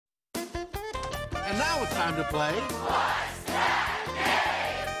Now it's time to play. What's That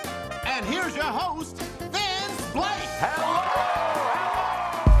Game? And here's your host, Vince Blake. Hello!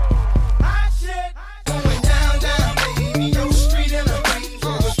 Hot shit going down, baby. Your street in a range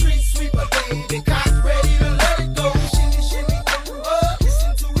on a street sweeper, baby. Cock ready to let it go. Shimmy, shimmy, go up.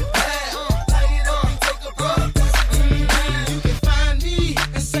 Listen to it bad. Light it up and take a puff. You can find me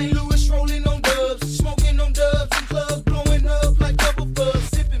in St. Louis rolling on dubs, smoking on dubs in clubs, blowing up like double buzz,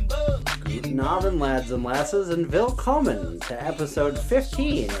 sipping bub. Guten Abend, lads and lasses, and willkommen to episode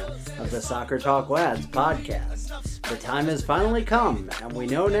 15 of the Soccer Talk Lads podcast. The time has finally come, and we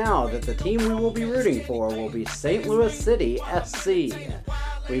know now that the team we will be rooting for will be St. Louis City SC.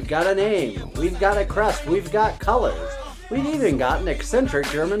 We've got a name, we've got a crest, we've got colors, we've even got an eccentric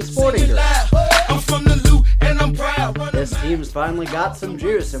German sporting director. I'm from the loot and I'm proud. This team's finally got some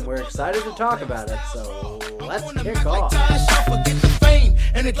juice, and we're excited to talk about it, so let's kick off. Forget the fame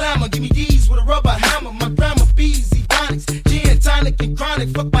and the glamour. Give me these with a rubber hammer. My grandma bees, ebonics, gin, tonic, and chronic.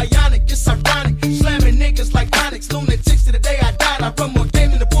 Fuck bionic, it's ironic. Slamming niggas like Onyx. Lunatics to the day I died. I run more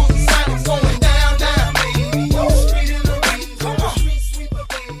game than the Bulls and Sonics. Going down, baby. Your street in the rain. Come on. Street sweeper,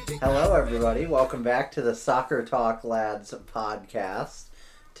 baby. Hello, everybody. Welcome back to the Soccer Talk Lads podcast.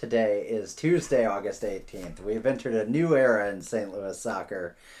 Today is Tuesday, August 18th. We've entered a new era in St. Louis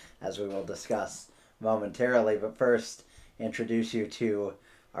soccer, as we will discuss momentarily. But first, introduce you to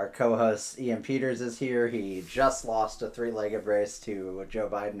our co-host. Ian Peters is here. He just lost a three-legged race to Joe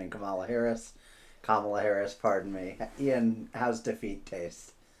Biden and Kamala Harris. Pardon me. Ian, how's defeat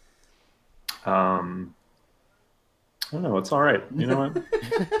taste? I don't know. It's all right. You know what?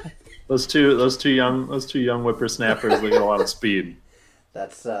 those two young whippersnappers, they got a lot of speed.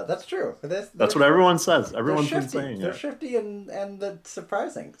 That's true. That's what everyone says. Everyone's been saying They're it. shifty and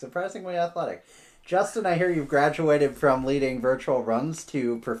surprisingly athletic. Justin, I hear you've graduated from leading virtual runs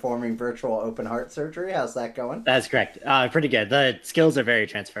to performing virtual open heart surgery. How's that going? That's correct. Pretty good. The skills are very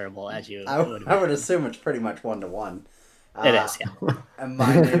transferable, as you would I would assume it's pretty much 1-to-1. It is, yeah. And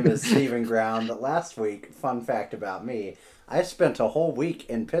my name is Stephen Ground. Last week, fun fact about me, I spent a whole week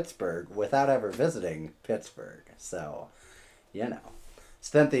in Pittsburgh without ever visiting Pittsburgh. So,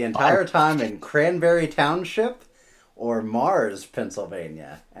 spent the entire time in Cranberry Township or Mars,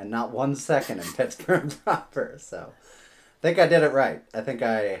 Pennsylvania, and not 1 second in Pittsburgh proper. So, I think I did it right. I think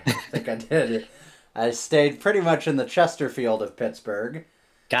I did. I stayed pretty much in the Chesterfield of Pittsburgh.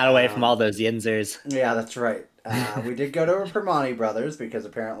 Got away from all those Yinzers. Yeah, that's right. We did go to a Permani Brothers because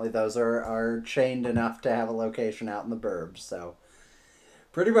apparently those are chained enough to have a location out in the burbs. So,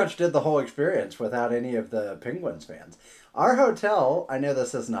 pretty much did the whole experience without any of the Penguins fans. Our hotel, I know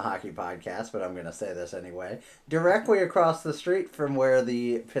this isn't a hockey podcast, but I'm going to say this anyway, directly across the street from where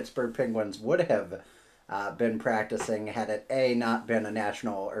the Pittsburgh Penguins would have been practicing had it A, not been a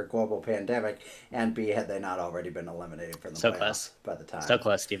national or global pandemic, and B, had they not already been eliminated from the So playoffs close. by the time So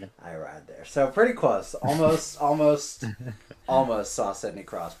close, Stephen. I arrived there. So pretty close. Almost saw Sidney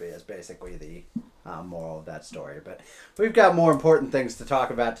Crosby is basically the moral of that story. But we've got more important things to talk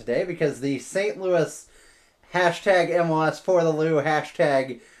about today because the St. Louis hashtag MLS for the Lou,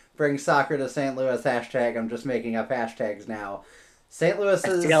 hashtag bring soccer to St. Louis, hashtag I'm just making up hashtags now. St.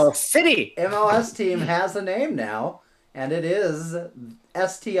 Louis's STL City MLS team has a name now, and it is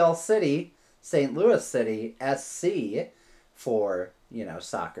STL City, St. Louis City, SC, for,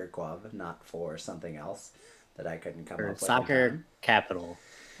 soccer club, not for something else that I couldn't come up with. Soccer capital.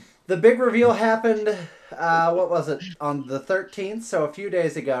 The big reveal happened, on the 13th, so a few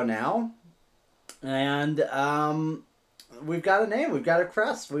days ago now. And we've got a name, we've got a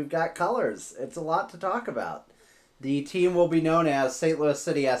crest, we've got colors. It's a lot to talk about. The team will be known as St. Louis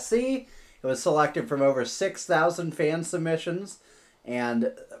City SC. It was selected from over 6,000 fan submissions.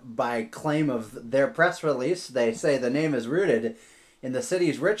 And by claim of their press release, they say the name is rooted in the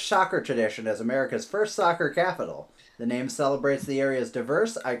city's rich soccer tradition as America's first soccer capital. The name celebrates the area's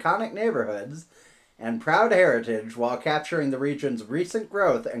diverse, iconic neighborhoods and proud heritage while capturing the region's recent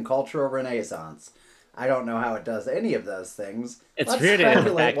growth and cultural renaissance. I don't know how it does any of those things. It's rooted in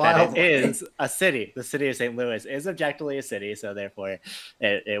the fact that it is a city. The city of St. Louis is objectively a city, so therefore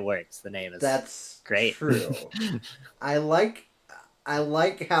it works. The name is great. True. I like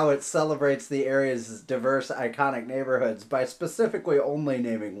how it celebrates the area's diverse, iconic neighborhoods by specifically only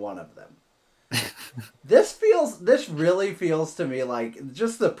naming one of them. This really feels to me like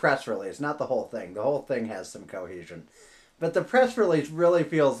just the press release, not the whole thing. The whole thing has some cohesion. But the press release really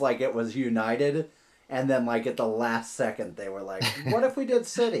feels like it was united, and then like at the last second they were like, what if we did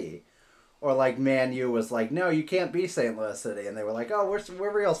City? Or like Man U was like, no, you can't be St. Louis City. And they were like, oh,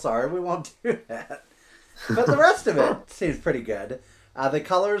 we're real sorry, we won't do that. But the rest of it seems pretty good. The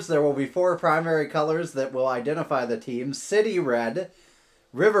colors, there will be 4 primary colors that will identify the team. City Red,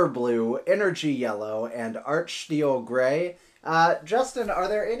 River Blue, Energy Yellow, and Arch Steel Gray. Justin, are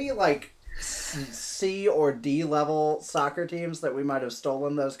there any, like, C or D level soccer teams that we might have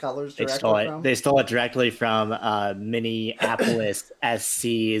stolen those colors directly from? They stole it directly from Minneapolis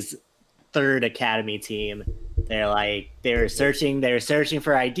SC's 3rd academy team. They were searching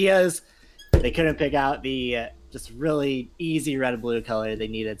for ideas. They couldn't pick out the just really easy red and blue color. They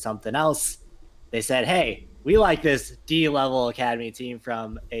needed something else. They said, "Hey, we like this D level academy team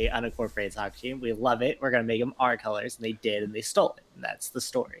from a unincorporated soccer team. We love it. We're gonna make them our colors." And they did, and they stole it. And that's the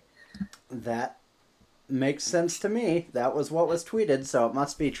story. That makes sense to me. That was what was tweeted, so it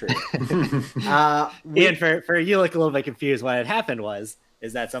must be true. And for you look a little bit confused, what had happened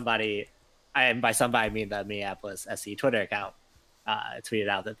is that somebody, and by somebody I mean the Minneapolis SC Twitter account, tweeted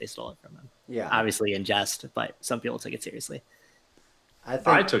out that they stole it from them. Yeah. Obviously in jest, but some people took it seriously.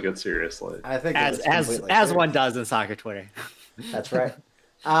 I took it seriously. I think as one does in soccer Twitter. That's right.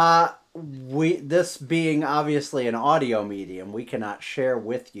 This being obviously an audio medium, we cannot share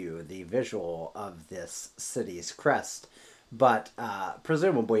with you the visual of this city's crest. But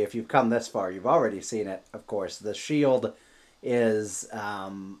presumably, if you've come this far, you've already seen it. Of course, the shield is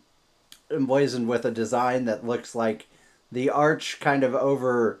emblazoned with a design that looks like the arch kind of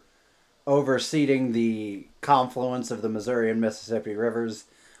overseating the confluence of the Missouri and Mississippi rivers.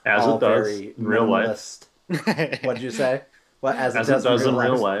 As it does in real life. What'd you say? Well, as it does in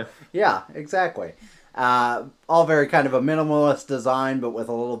real life. Yeah, exactly. All very kind of a minimalist design, but with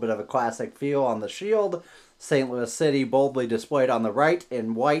a little bit of a classic feel on the shield. St. Louis City boldly displayed on the right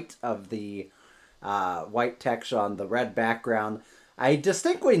in white of the white text on the red background. I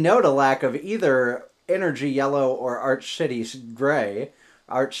distinctly note a lack of either Energy Yellow or Arch Steel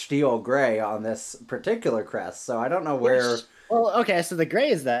Gray on this particular crest, so I don't know where... Well, okay, so the gray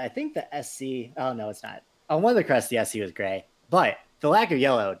is I think the SC... Oh, no, it's not. On one of the crests, the SC was gray, but the lack of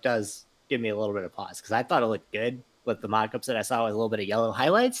yellow does give me a little bit of pause, because I thought it looked good with the mock-ups that I saw with a little bit of yellow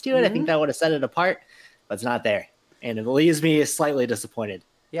highlights to it. Mm-hmm. I think that would have set it apart, but it's not there, and it leaves me slightly disappointed.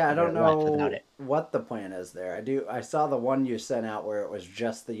 Yeah, I don't know what the plan is there. I saw the one you sent out where it was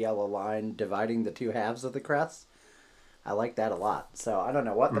just the yellow line dividing the two halves of the crest. I like that a lot. So I don't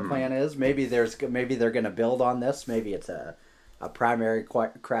know what the plan is. Maybe they're going to build on this. Maybe it's a primary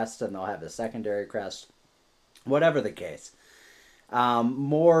crest and they'll have a secondary crest. Whatever the case.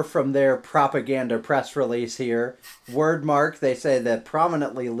 More from their propaganda press release here. Wordmark, they say that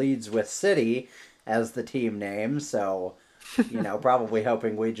prominently leads with City as the team name. So... probably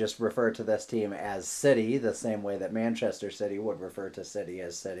hoping we just refer to this team as City, the same way that Manchester City would refer to City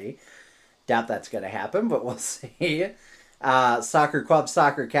as City. Doubt that's going to happen, but we'll see. Soccer Club,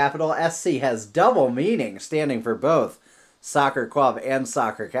 Soccer Capital. SC has double meaning, standing for both Soccer Club and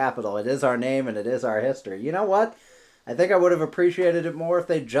Soccer Capital. It is our name and it is our history. You know what? I think I would have appreciated it more if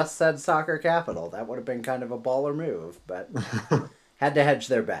they just said Soccer Capital. That would have been kind of a baller move, but had to hedge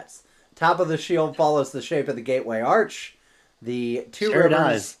their bets. Top of the shield follows the shape of the Gateway Arch. The two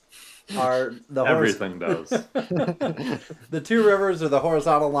rivers are the everything does. The two rivers or the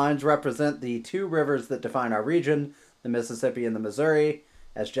horizontal lines represent the two rivers that define our region, the Mississippi and the Missouri.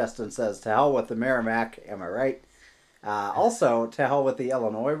 As Justin says, to hell with the Merrimack, am I right? Also, to hell with the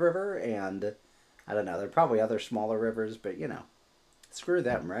Illinois River, and I don't know, there are probably other smaller rivers, but screw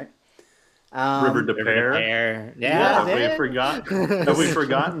them, right? River de Pear. Yeah. Have we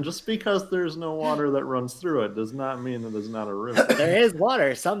forgotten? Just because there's no water that runs through it does not mean that there's not a river. There is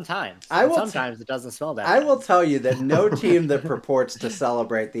water sometimes. Sometimes it doesn't smell that bad. I will tell you that no team that purports to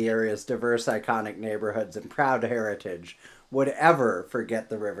celebrate the area's diverse, iconic neighborhoods and proud heritage would ever forget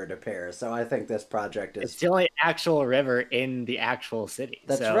the River de Pear. So I think this project is... It's the only actual river in the actual city.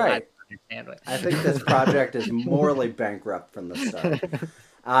 That's right. I think this project is morally bankrupt from the start.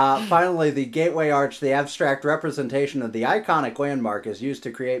 Finally, the Gateway Arch, the abstract representation of the iconic landmark, is used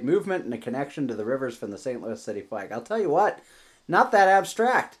to create movement and a connection to the rivers from the St. Louis City flag. I'll tell you what, not that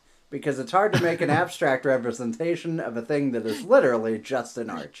abstract, because it's hard to make an abstract representation of a thing that is literally just an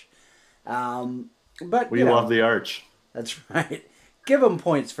arch. But we love the arch. That's right. Give them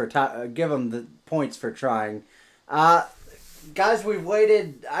the points for trying. Guys, we've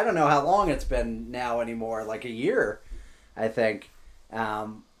waited. I don't know how long it's been now anymore. Like a year, I think.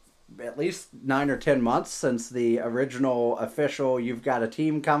 At least 9 or 10 months since the original official You've Got a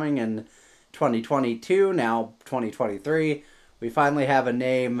Team coming in 2022, now 2023. We finally have a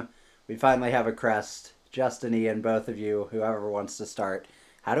name. We finally have a crest. Justin, Ian, both of you, whoever wants to start.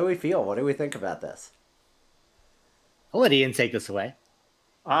 How do we feel? What do we think about this? I'll let Ian take this away.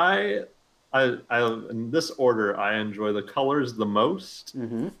 I in this order, I enjoy the colors the most.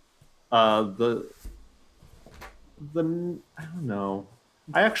 Mm-hmm. The I don't know.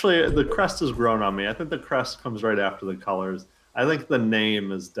 The crest has grown on me. I think the crest comes right after the colors. I think the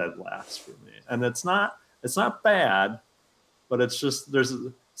name is dead last for me, and it's not bad, but it's just there's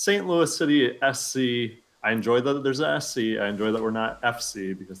St. Louis City SC. I enjoy that there's a SC. I enjoy that we're not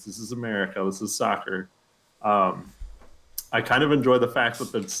FC because this is America. This is soccer. I kind of enjoy the fact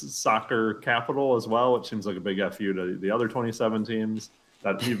that it's soccer capital as well, which seems like a big FU to the other 27 teams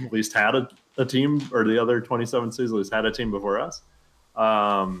that at least had a team, or the other 27 cities at least had a team before us.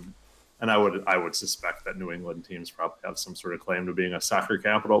 And I would suspect that New England teams probably have some sort of claim to being a soccer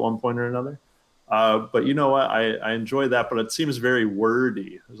capital at one point or another. But you know what? I enjoy that, but it seems very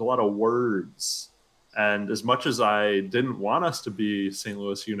wordy. There's a lot of words. And as much as I didn't want us to be St.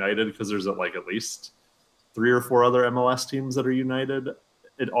 Louis United, because there's at least 3 or 4 other MLS teams that are united,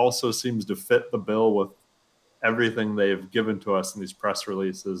 it also seems to fit the bill with everything they've given to us in these press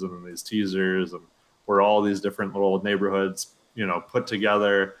releases and in these teasers, and we're all these different little neighborhoods, put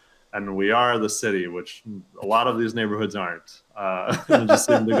together, and we are the city, which a lot of these neighborhoods aren't. They just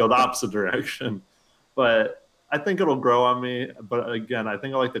seem to go the opposite direction. But I think it'll grow on me. But again, I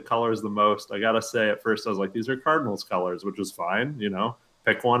think I like the colors the most. I gotta say, at first I was like, these are Cardinals colors, which is fine,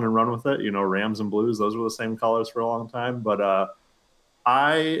 pick one and run with it. Rams and blues, those were the same colors for a long time. But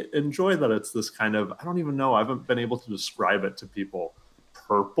I enjoy that it's this kind of, I don't even know, I haven't been able to describe it to people.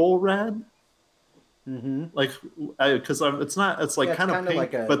 Purple red? Mm-hmm. Because it's not, it's like kind of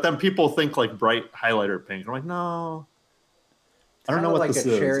pink, but then people think like bright highlighter pink. I'm like, no. I don't know what this is.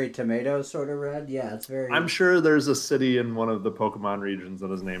 Like a cherry tomato sort of red? Yeah, it's very... I'm sure there's a city in one of the Pokemon regions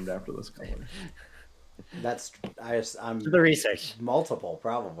that is named after this color. I'm the research. Multiple,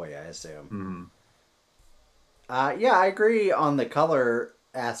 probably, I assume. Mm-hmm. Yeah, I agree on the color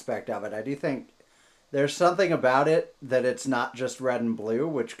aspect of it. I do think there's something about it that it's not just red and blue,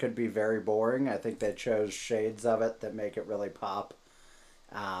 which could be very boring. I think they chose shades of it that make it really pop.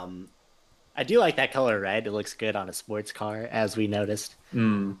 I do like that color red. It looks good on a sports car, as we noticed.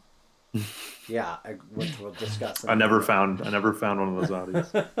 Mm. Yeah, which we'll discuss. I never found one of those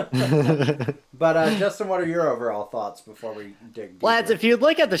Audis. But Justin, what are your overall thoughts before we dig deeper? Lads, if you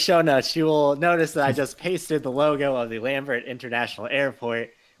look at the show notes, you will notice that I just pasted the logo of the Lambert International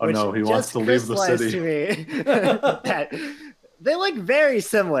Airport. Oh no, he wants to leave the city. To me that they look very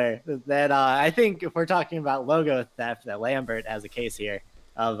similar. That I think if we're talking about logo theft, that Lambert has a case here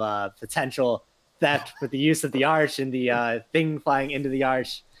of potential theft with the use of the arch and the thing flying into the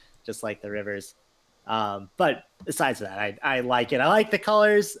arch, just like the Rivers. But besides that, I like it. I like the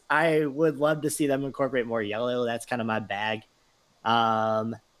colors. I would love to see them incorporate more yellow. That's kind of my bag.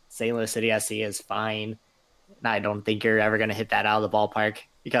 St. Louis City SC is fine. I don't think you're ever going to hit that out of the ballpark,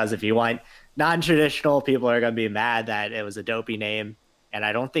 because if you want non-traditional, people are going to be mad that it was a dopey name. And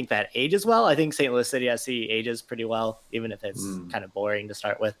I don't think that ages well. I think St. Louis City SC ages pretty well, even if it's kind of boring to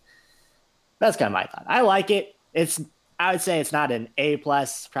start with. That's kind of my thought. I like it. I would say it's not an A+,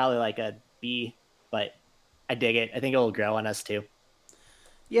 probably like a B, but I dig it. I think it'll grow on us too.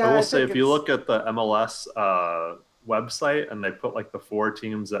 Yeah, I will say, if you look at the MLS website and they put like the 4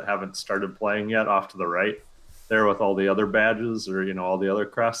 teams that haven't started playing yet off to the right there with all the other badges, or all the other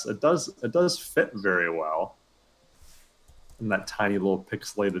crests, it does fit very well in that tiny little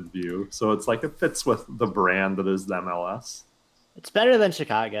pixelated view. So it's like it fits with the brand that is the MLS. It's better than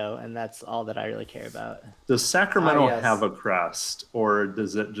Chicago, and that's all that I really care about. Does Sacramento yes. have a crest, or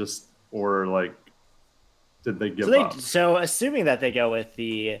does it just, or like, did they give up? So assuming that they go with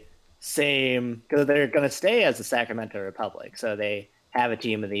the same, because they're going to stay as the Sacramento Republic, so they have a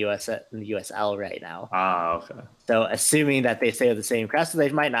team in the USL right now. Ah, okay. So assuming that they stay with the same crest, they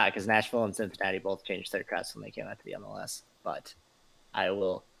might not, because Nashville and Cincinnati both changed their crest when they came out to the MLS. But I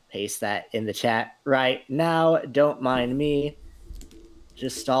will paste that in the chat right now. Don't mind me.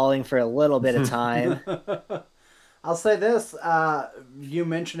 Just stalling for a little bit of time. I'll say this. You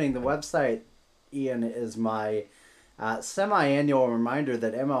mentioning the website, Ian, is my semi-annual reminder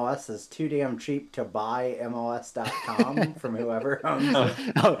that MLS is too damn cheap to buy MLS.com from whoever owns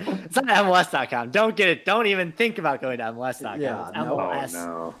it. No, it's not MLS.com. Don't get it. Don't even think about going to MLS.com. Yeah, it's no.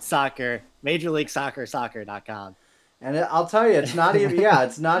 MLS Soccer, Major League Soccer.com. And I'll tell you, it's not even,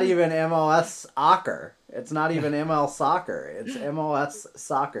 it's not even MLS Soccer. It's not even ML Soccer. It's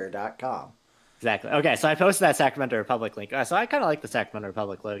MLSsoccer.com. Exactly. Okay, so I posted that Sacramento Republic link. So I kind of like the Sacramento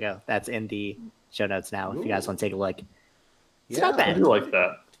Republic logo. That's in the show notes now, if you guys want to take a look. It's not I bad. do like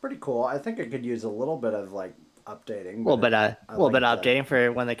that. It's pretty cool. I think it could use a little bit of updating. A little bit of updating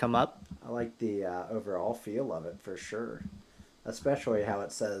for when they come up. I like the overall feel of it for sure. Especially how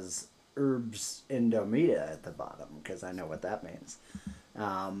it says Urbs Indomita at the bottom, because I know what that means.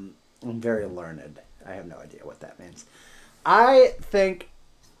 I'm very learned. I have no idea what that means. I think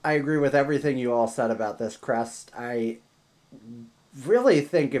I agree with everything you all said about this crest. I really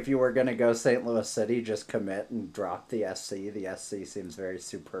think if you were going to go St. Louis City, just commit and drop the SC. The SC seems very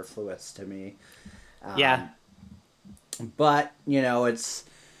superfluous to me. Yeah. But, you know, it's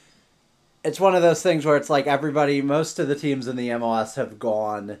one of those things where it's like most of the teams in the MLS have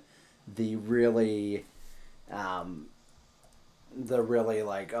gone the really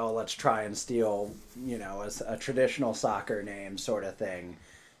like, oh, let's try and steal, you know, a traditional soccer name sort of thing.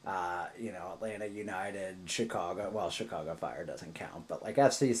 You know, Atlanta United, Chicago Fire doesn't count, but like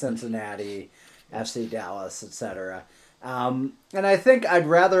FC Cincinnati, FC Dallas, etc. And I think I'd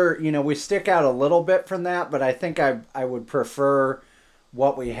rather, you know, we stick out a little bit from that, but I think I would prefer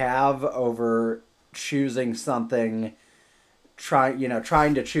what we have over choosing something,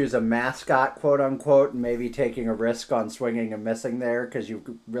 trying to choose a mascot, quote unquote, and maybe taking a risk on swinging and missing there, because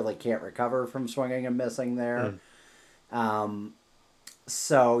you really can't recover from swinging and missing there.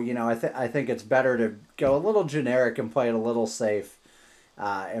 So, you know, I think it's better to go a little generic and play it a little safe,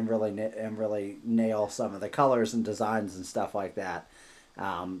 and really nail some of the colors and designs and stuff like that,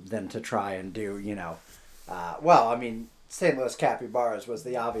 than to try and do, you know, well, I mean, St. Louis Capybaras was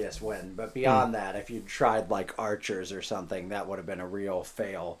the obvious win, but beyond that, if you tried like Archers or something, that would have been a real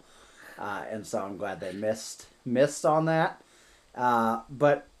fail. And so I'm glad they missed on that.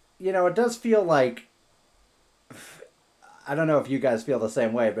 But, you know, it does feel like, I don't know if you guys feel the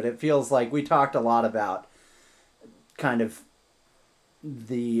same way, but it feels like we talked a lot about kind of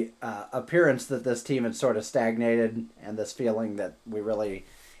the appearance that this team had sort of stagnated, and this feeling that we really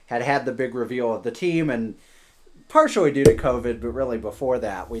had the big reveal of the team, and partially due to COVID, but really before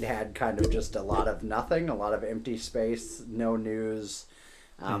that, we'd had kind of just a lot of nothing, a lot of empty space, no news.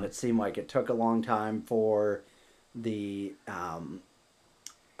 It seemed like it took a long time for the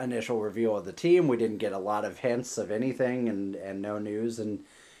initial reveal of the team. We didn't get a lot of hints of anything, and no news. And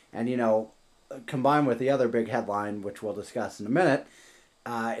you know, combined with the other big headline, which we'll discuss in a minute,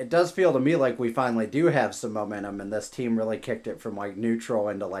 it does feel to me like we finally do have some momentum, and this team really kicked it from like neutral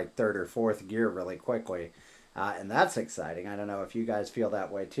into like third or fourth gear really quickly. And that's exciting. I don't know if you guys feel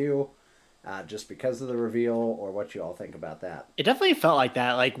that way too, just because of the reveal, or what you all think about that. It definitely felt like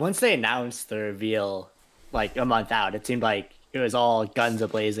that. Like once they announced the reveal, like a month out, it seemed like it was all guns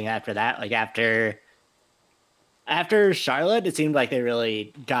a-blazing after that. Like after Charlotte, it seemed like they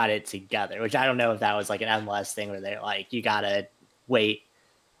really got it together, which I don't know if that was like an MLS thing where they're like, you gotta wait.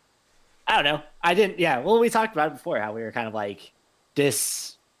 I don't know. Well, we talked about it before, how we were kind of like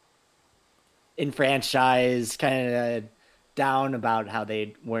disenfranchised, kind of down about how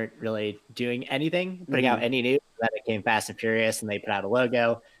they weren't really doing anything, putting out any news. Then it came Fast and Furious, and they put out a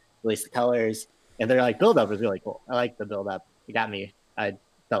logo, released the colors, and they're like, build up was really cool. I like the build up. It got me. I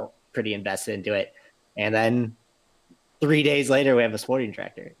felt pretty invested into it. And then 3 days later, we have a sporting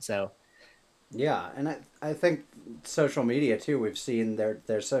director. So yeah, and I think social media too, we've seen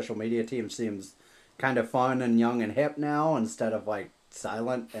their social media team seems kind of fun and young and hip now, instead of like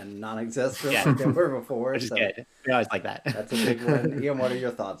silent and non-existent like they were before. Which is good. We always like that. That's a big win. Ian, what are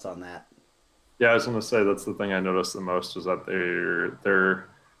your thoughts on that? Yeah, I was going to say that's the thing I noticed the most, is that their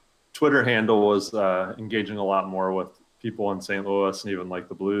Twitter handle was engaging a lot more with people in St. Louis, and even like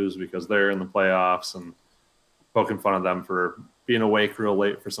the Blues, because they're in the playoffs, and poking fun of them for being awake real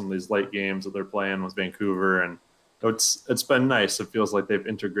late for some of these late games that they're playing with Vancouver. And it's been nice. It feels like they've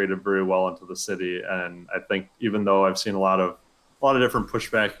integrated very well into the city. And I think even though I've seen a lot of different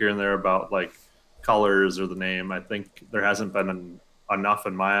pushback here and there about like colors or the name, I think there hasn't been enough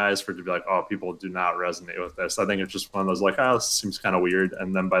in my eyes for it to be like, oh, people do not resonate with this. I think it's just one of those like, oh, this seems kind of weird.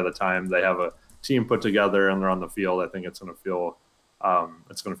 And then by the time they have a team put together and they're on the field, I think it's going to feel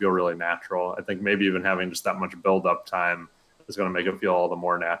really natural. I think maybe even having just that much build up time is going to make it feel all the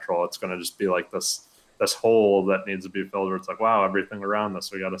more natural. It's going to just be like this hole that needs to be filled, where it's like, wow, everything around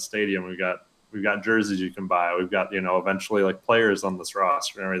this. We got a stadium. We've got jerseys you can buy. We've got, eventually like players on this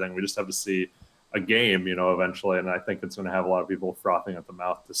roster and everything. We just have to see a game, eventually. And I think it's going to have a lot of people frothing at the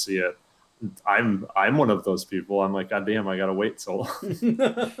mouth to see it. I'm one of those people. I'm like, God damn, I got to wait so long.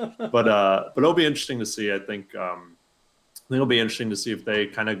 But it'll be interesting to see. I think it'll be interesting to see if they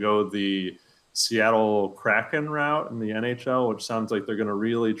kind of go the Seattle Kraken route in the NHL, which sounds like they're going to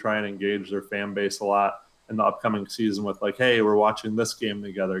really try and engage their fan base a lot in the upcoming season with like, hey, we're watching this game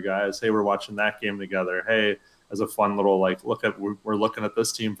together, guys. Hey, we're watching that game together. Hey, as a fun little like, we're looking at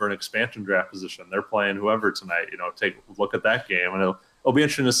this team for an expansion draft position. They're playing whoever tonight. Take a look at that game, and it'll be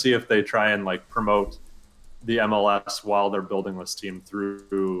interesting to see if they try and like promote the MLS while they're building this team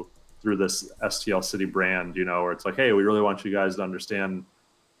through through this STL City brand, you know, where it's like, hey, we really want you guys to understand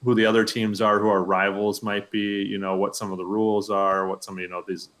who the other teams are, who our rivals might be, you know, what some of the rules are, what some, you know,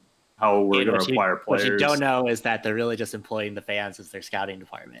 these, how we're going to acquire players. What you don't know is that they're really just employing the fans as their scouting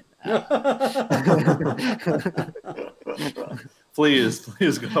department. Please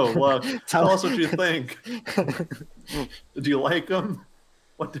go look. Tell us what you think. Do you like them?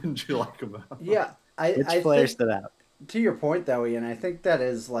 What didn't you like about them? Yeah, Which players stood out? To your point, though, Ian, I think that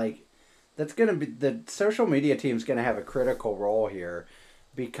is like, that's going to be, the social media team's going to have a critical role here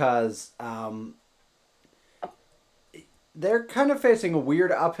because they're kind of facing a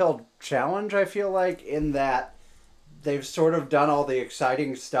weird uphill challenge, I feel like, in that they've sort of done all the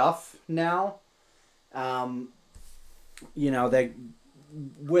exciting stuff now. You know, they,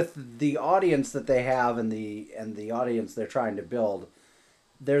 with the audience that they have and the audience they're trying to build,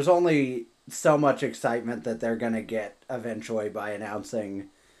 there's only so much excitement that they're going to get eventually by announcing,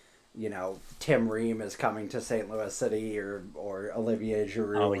 you know, Tim Ream is coming to St. Louis City or Olivier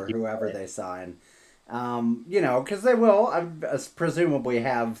Giroud or whoever they sign. You know, because they will presumably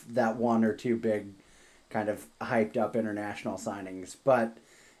have that one or two big kind of hyped up international signings. But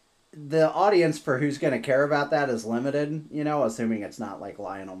the audience for who's going to care about that is limited, you know, assuming it's not like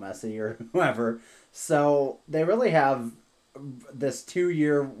Lionel Messi or whoever. So they really have this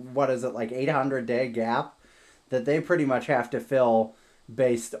 2-year, what is it, like 800-day gap that they pretty much have to fill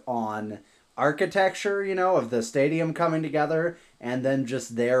based on architecture, you know, of the stadium coming together and then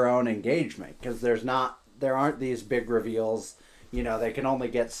just their own engagement, because there aren't these big reveals. You know, they can only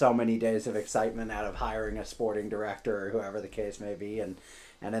get so many days of excitement out of hiring a sporting director or whoever the case may be, and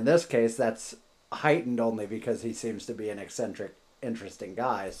in this case that's heightened only because he seems to be an eccentric, interesting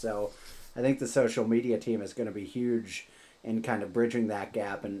guy. So I think the social media team is going to be huge in kind of bridging that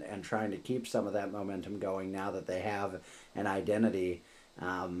gap and trying to keep some of that momentum going now that they have an identity,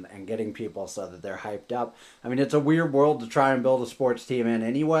 and getting people so that they're hyped up. I mean, it's a weird world to try and build a sports team in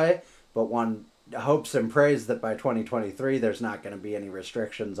anyway, but one hopes and prays that by 2023 there's not going to be any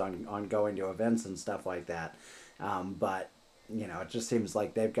restrictions on going to events and stuff like that. But, you know, it just seems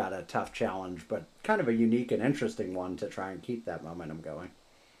like they've got a tough challenge, but kind of a unique and interesting one to try and keep that momentum going.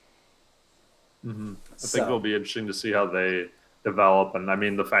 Mm-hmm. I think it'll be interesting to see how they develop. And I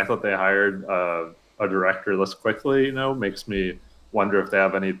mean, the fact that they hired a director this quickly, you know, makes me wonder if they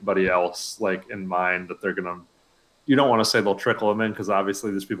have anybody else like in mind that they're gonna. You don't want to say they'll trickle them in because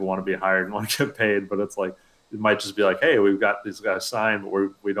obviously these people want to be hired and want to get paid, but it's like it might just be like, hey, we've got these guys signed, but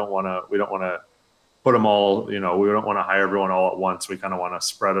we don't want to put them all. You know, we don't want to hire everyone all at once. We kind of want to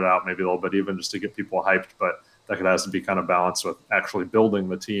spread it out maybe a little bit, even just to get people hyped, but that could have to be kind of balanced with actually building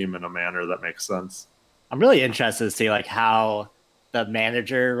the team in a manner that makes sense. I'm really interested to see like how the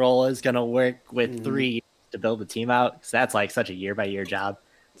manager role is going to work with 3 years to build the team out, because that's like such a year-by-year job.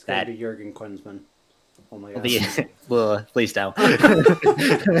 It's going to be Jurgen Klinsmann. Oh my God. Well, please don't.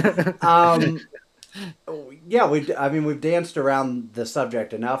 Yeah, we've danced around the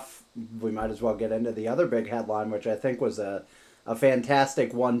subject enough. We might as well get into the other big headline, which I think was a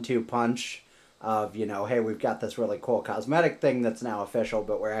fantastic 1-2 punch of, you know, hey, we've got this really cool cosmetic thing that's now official,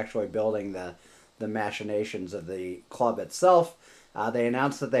 but we're actually building the machinations of the club itself. They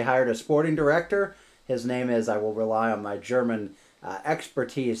announced that they hired a sporting director. His name is, I will rely on my German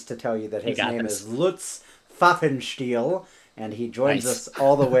expertise to tell you that his name is Lutz Pfannenstiel, and he joins us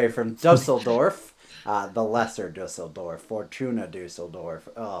all the way from Dusseldorf, the lesser Dusseldorf, Fortuna Dusseldorf.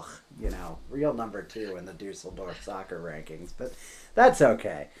 Ugh, you know, real number 2 in the Dusseldorf soccer rankings, but that's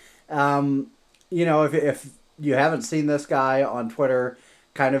okay. You know, if you haven't seen this guy on Twitter,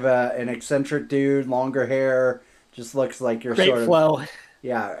 kind of an eccentric dude, longer hair, just looks like you're great sort of flow.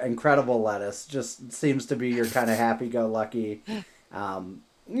 Yeah, incredible lettuce. Just seems to be your kind of happy-go-lucky.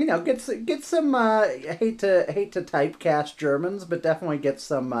 You know, get some. I hate to typecast Germans, but definitely get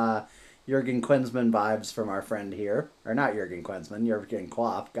some Jurgen Klinsmann vibes from our friend here, or not Jurgen Klinsmann, Jurgen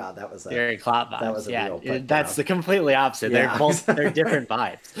Klopp. God, that was Jurgen Klopp vibes. That was a real put that's down. the completely opposite. Yeah. They're different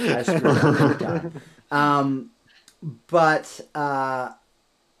vibes. I screwed up every time. But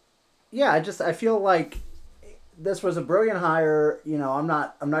yeah, I feel like this was a brilliant hire. You know, I'm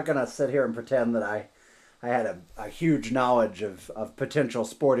not gonna sit here and pretend that I had a huge knowledge of potential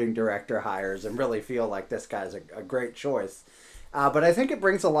sporting director hires and really feel like this guy's a great choice. But I think it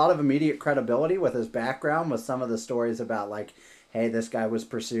brings a lot of immediate credibility with his background, with some of the stories about like, hey, this guy was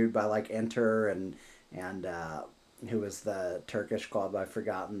pursued by like Inter and who was the Turkish club? I've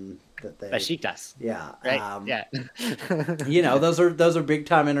forgotten that they. Besiktas. Yeah. Right. Yeah. You know, those are big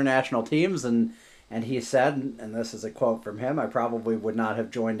time international teams, and he said, and this is a quote from him, I probably would not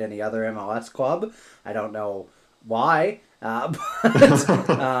have joined any other MLS club. I don't know why. But,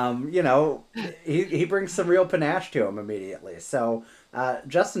 he brings some real panache to him immediately. So,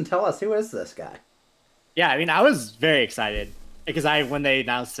 Justin, tell us, who is this guy? Yeah, I mean, I was very excited because when they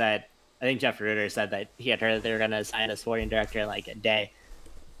announced that, I think Jeff Ruder said that he had heard that they were going to sign a sporting director in like a day.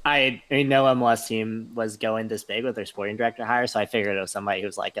 I mean, no MLS team was going this big with their sporting director hire, so I figured it was somebody who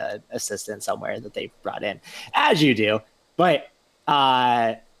was like an assistant somewhere that they brought in, as you do. But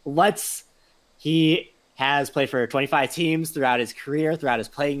he has played for 25 teams throughout his career, throughout his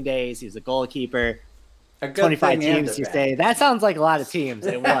playing days. He was a goalkeeper. 25 teams, you say. That sounds like a lot of teams.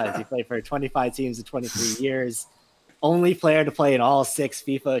 It was. He played for 25 teams in 23 years. Only player to play in all 6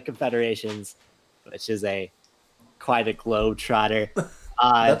 FIFA confederations, which is quite a globetrotter.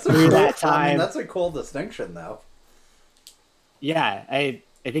 That's that's a cool distinction, though. Yeah, I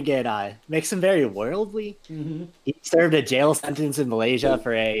think it makes him very worldly. Mm-hmm. He served a jail sentence in Malaysia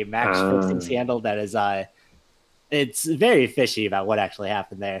for a match fixing scandal that is it's very fishy about what actually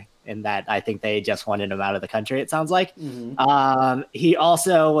happened there. In that, I think they just wanted him out of the country, it sounds like. Mm-hmm. He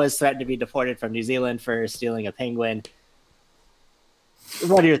also was threatened to be deported from New Zealand for stealing a penguin.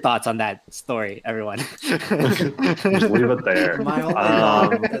 What are your thoughts on that story, everyone? Just leave it there. My only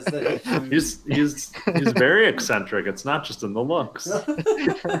problem is that He's very eccentric. It's not just in the looks.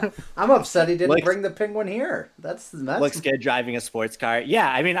 I'm upset he didn't bring the penguin here. That's looks good driving a sports car.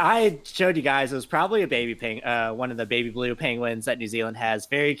 Yeah, I mean, I showed you guys. It was probably a one of the baby blue penguins that New Zealand has.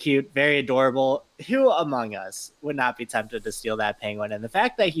 Very cute, very adorable. Who among us would not be tempted to steal that penguin? And the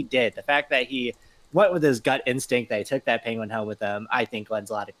fact that he did, the fact that he went with his gut instinct, that he took that penguin home with him, I think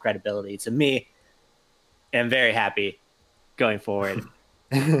lends a lot of credibility to me. I'm very happy going forward.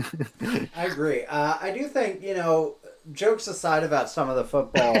 I agree. I do think, jokes aside about some of the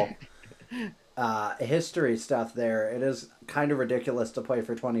football history stuff there, it is kind of ridiculous to play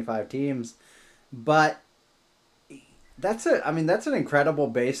for 25 teams, but that's an incredible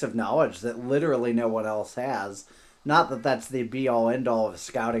base of knowledge that literally no one else has. Not that that's the be-all, end-all of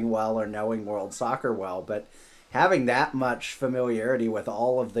scouting well or knowing world soccer well, but having that much familiarity with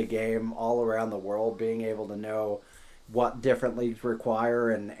all of the game all around the world, being able to know what different leagues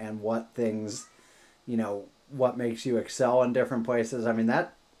require and what things, what makes you excel in different places. I mean,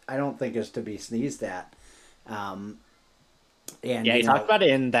 that I don't think is to be sneezed at. And he talked about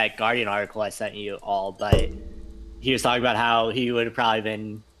it in that Guardian article I sent you all, but he was talking about how he would have probably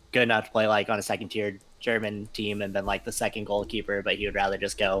been good enough to play like on a second-tier German team and been like the second goalkeeper, but he would rather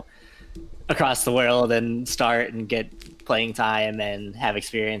just go across the world and start and get playing time and have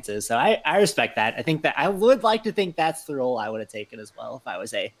experiences. So I respect that. I think that I would like to think that's the role I would have taken as well if I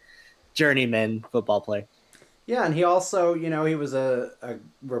was a journeyman football player. Yeah, and he also, he was a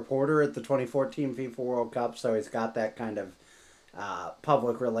reporter at the 2014 FIFA World Cup, so he's got that kind of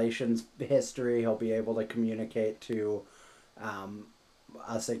public relations history. He'll be able to communicate to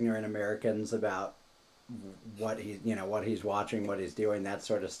us ignorant Americans about what he's watching, what he's doing, that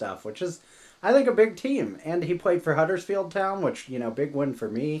sort of stuff, which is, I think, a big team. And he played for Huddersfield Town, which, big win for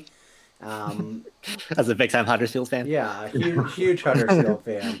me. As a big-time Huddersfield fan? Yeah, huge Huddersfield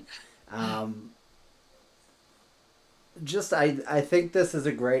fan. I think this is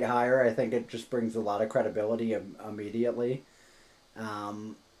a great hire. I think it just brings a lot of credibility immediately.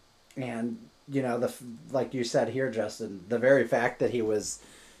 And, like you said here, Justin, the very fact that he was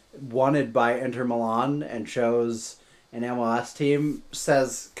wanted by Inter Milan and chose an MLS team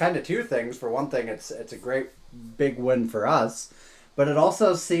says kind of two things. For one thing, it's a great big win for us, but it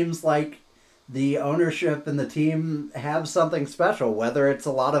also seems like the ownership and the team have something special, whether it's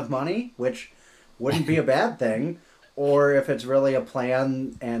a lot of money, which wouldn't be a bad thing, or if it's really a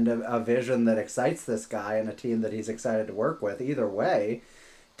plan and a vision that excites this guy and a team that he's excited to work with. Either way,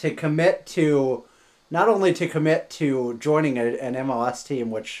 to commit to not only to commit to joining an MLS team,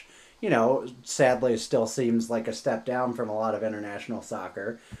 which, sadly still seems like a step down from a lot of international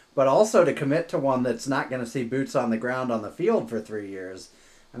soccer, but also to commit to one that's not going to see boots on the ground on the field for 3 years.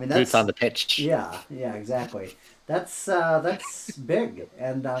 I mean, that's boots on the pitch. Yeah, exactly. That's big,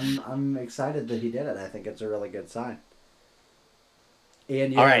 and I'm excited that he did it. I think it's a really good sign.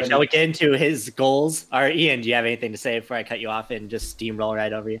 Ian, all right, shall we get into his goals? Or Ian, do you have anything to say before I cut you off and just steamroll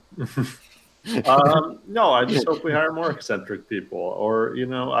right over you? No, I just hope we hire more eccentric people, or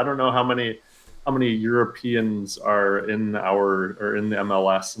I don't know how many Europeans are in the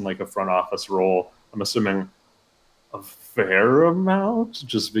MLS in like a front office role. I'm assuming a fair amount,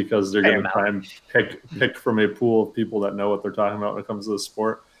 just because they're going to try and pick from a pool of people that know what they're talking about when it comes to the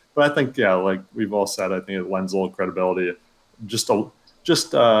sport. But I think, like we've all said, I think it lends a little credibility, that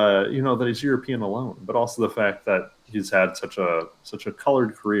he's European alone, but also the fact that he's had such a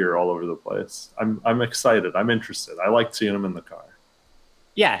colored career all over the place. I'm excited. I'm interested. I like seeing him in the car.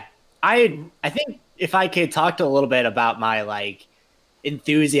 Yeah, I think if I could talk to a little bit about my like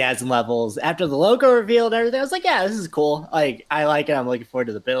enthusiasm levels after the logo reveal and everything, I was like, yeah, this is cool. Like, I like it. I'm looking forward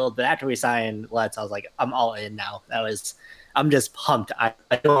to the build. But after we signed Let's, I was like, I'm all in now. I'm just pumped. I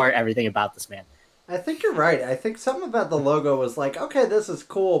adore everything about this man. I think you're right. I think something about the logo was like, okay, this is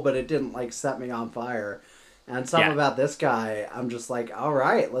cool, but it didn't like set me on fire. And something about this guy, I'm just like, all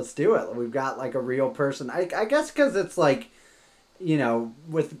right, let's do it. We've got like a real person. I guess because it's like, you know,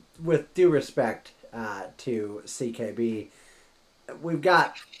 with due respect to CKB, we've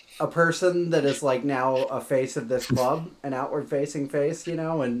got a person that is like now a face of this club, an outward facing face, you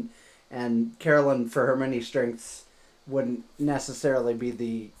know, and Carolyn, for her many strengths, wouldn't necessarily be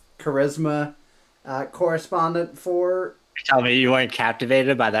the charisma correspondent for. Tell me you weren't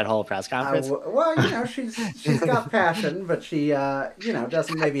captivated by that whole press conference? Well, you know, she's got passion, but she, you know,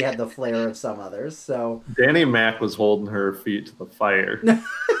 doesn't maybe have the flair of some others. So Danny Mac was holding her feet to the fire.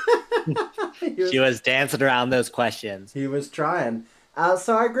 She was dancing around those questions. He was trying.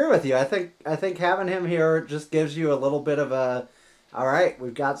 So I agree with you. I think having him here just gives you a little bit of a, all right,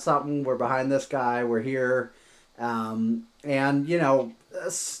 we've got something. We're behind this guy. We're here. And, you know,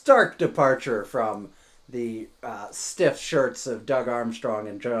 a stark departure from the stiff shirts of Doug Armstrong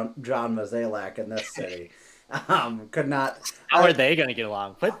and John Mozeliak in this city. Could not. How are they going to get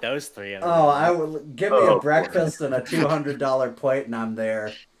along? Put those three in. Oh, I would give me a breakfast and a $200 plate, and I'm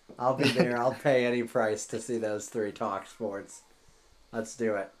there. I'll be there. I'll pay any price to see those three talk sports. Let's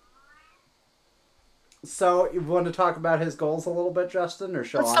do it. So, you want to talk about his goals a little bit, Justin, or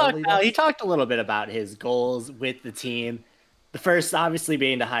shall I lead us? He talked a little bit about his goals with the team. The first, obviously,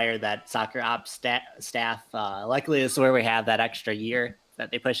 being to hire that soccer ops staff. Luckily, this is where we have that extra year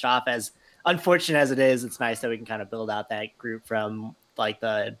that they pushed off. As unfortunate as it is, it's nice that we can kind of build out that group from like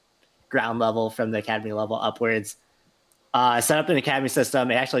the ground level, from the academy level upwards. Set up an academy system.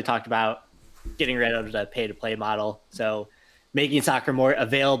 They actually talked about getting rid of the pay-to-play model, so making soccer more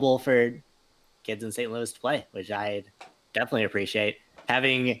available for kids in St. Louis to play, which I definitely appreciate.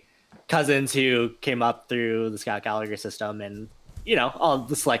 Having cousins who came up through the Scott Gallagher system, and you know, all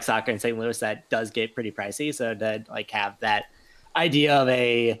the select soccer in St. Louis, that does get pretty pricey. So to like have that idea of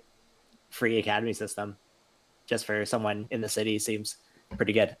a free academy system just for someone in the city seems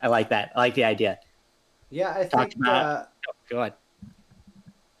pretty good. I like that. I like the idea. Yeah, I think. Go ahead.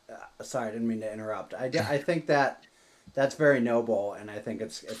 Sorry, I didn't mean to interrupt. I think that's very noble, and I think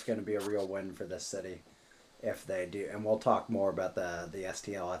it's going to be a real win for this city if they do. And we'll talk more about the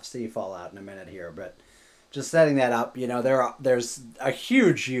STLFC fallout in a minute here, but just setting that up, you know, there's a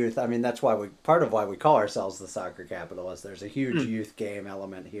huge youth. I mean, that's why part of why we call ourselves the soccer capital is there's a huge youth game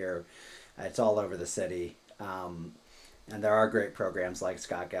element here. It's all over the city, and there are great programs like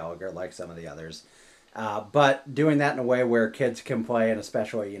Scott Gallagher, like some of the others. But doing that in a way where kids can play, and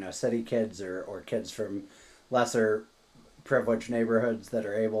especially, you know, city kids or kids from lesser privileged neighborhoods that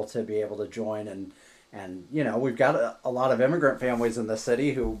are able to join, and you know, we've got a lot of immigrant families in the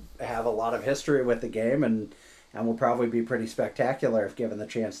city who have a lot of history with the game, and will probably be pretty spectacular if given the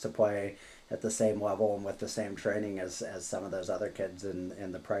chance to play at the same level and with the same training as some of those other kids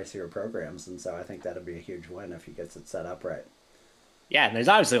in the pricier programs. And so I think that'd be a huge win if he gets it set up right. Yeah, and there's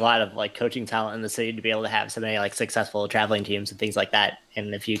obviously a lot of like coaching talent in the city to be able to have so many like successful traveling teams and things like that.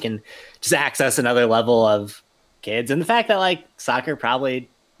 And if you can just access another level of kids, and the fact that like soccer probably,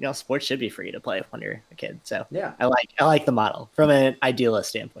 you know, sports should be free to play when you're a kid. So yeah, I like the model from an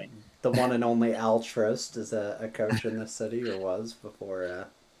idealist standpoint. The one and only Al Trost is a coach in this city, or was before.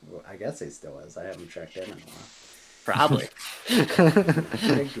 I guess he still is. I haven't checked in a while. Probably.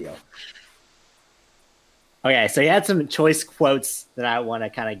 Big deal. Okay, so you had some choice quotes that I want to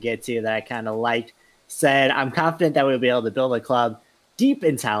kind of get to that I kind of liked. Said, "I'm confident that we'll be able to build a club deep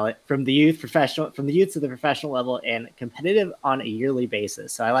in talent from the youth to the professional level and competitive on a yearly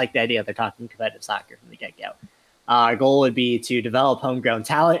basis." So I like the idea they're talking competitive soccer from the get-go. Our goal would be to develop homegrown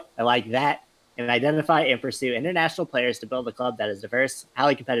talent. I like that. And identify and pursue international players to build a club that is diverse,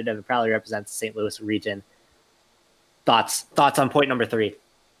 highly competitive, and proudly represents the St. Louis region. Thoughts on point number 3?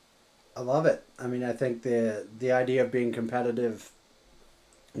 I love it. I mean, I think the idea of being competitive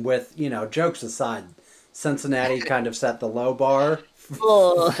with, you know, jokes aside, Cincinnati kind of set the low bar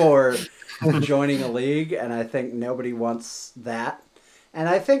for joining a league, and I think nobody wants that. And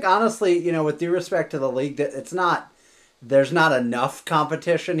I think, honestly, you know, with due respect to the league, that there's not enough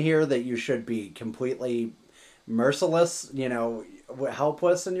competition here that you should be completely merciless, you know,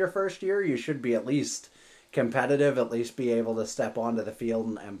 helpless in your first year. You should be at least competitive, at least be able to step onto the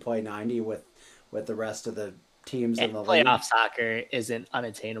field and play 90 with the rest of the teams in And the league. playoff soccer isn't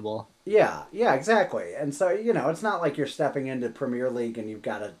unattainable. Yeah, exactly. And so, it's not like you're stepping into Premier League and you've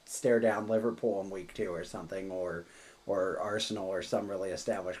got to stare down Liverpool in week 2 or something, or Arsenal or some really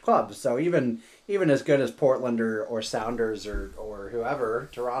established clubs. So even as good as Portland or Sounders or whoever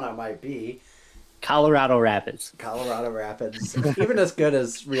Toronto might be, Colorado Rapids, even as good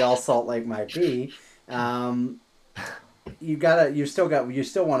as Real Salt Lake might be, you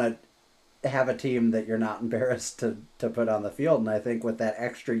still want to have a team that you're not embarrassed to put on the field. And I think with that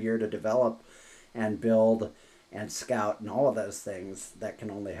extra year to develop and build and scout and all of those things, that can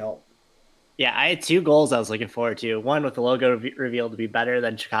only help. Yeah, I had 2 goals I was looking forward to. One with the logo revealed to be better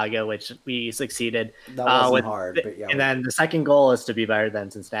than Chicago, which we succeeded. That wasn't hard, but yeah. And then the second goal is to be better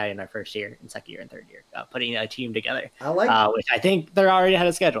than Cincinnati in our first year, and second year and third year, putting a team together. Which I think they're already ahead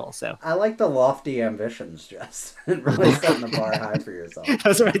of schedule. So I like the lofty ambitions, Jess. Really setting the bar high for yourself.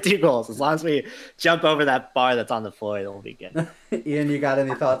 Those are my 2 goals. As long as we jump over that bar that's on the floor, it'll be good. Ian, you got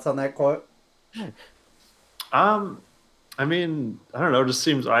any thoughts on that quote? I mean, I don't know. It just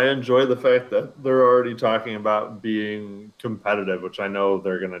seems I enjoy the fact that they're already talking about being competitive, which I know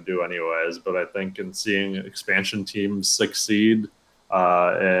they're going to do anyways. But I think in seeing expansion teams succeed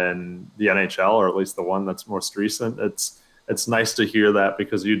in the NHL, or at least the one that's most recent, it's nice to hear that,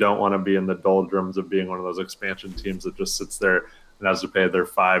 because you don't want to be in the doldrums of being one of those expansion teams that just sits there and has to pay their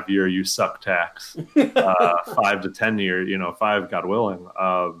 5-year "you suck" tax, 5 to 10 year, 5, God willing.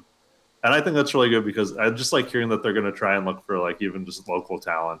 And I think that's really good, because I just like hearing that they're going to try and look for like even just local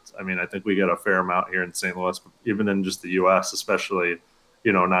talent. I mean, I think we get a fair amount here in St. Louis, but even in just the U.S., especially,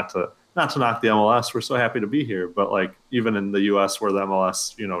 not to knock the MLS. We're so happy to be here, but like even in the U.S. where the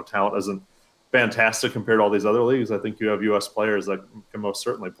MLS, talent isn't fantastic compared to all these other leagues, I think you have U.S. players that can most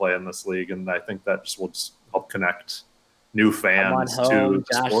certainly play in this league, and I think that will just help connect new fans to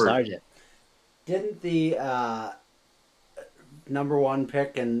the sport. Sargent. Didn't the number 1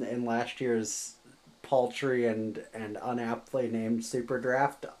 pick in last year's paltry and unaptly named Super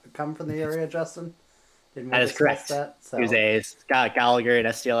Draft come from the area, Justin? Didn't we That is discuss correct. That? So, He was a Scott Gallagher and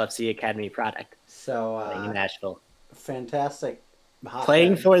STLFC Academy product so in Nashville. fantastic.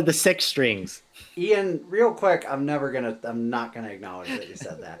 Playing hotbed. for the 6 strings. Ian, real quick, I'm not gonna acknowledge that you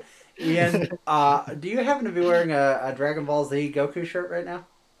said that. Ian, do you happen to be wearing a Dragon Ball Z Goku shirt right now?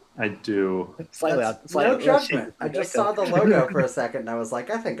 I do. No judgment. I just saw the logo for a second and I was like,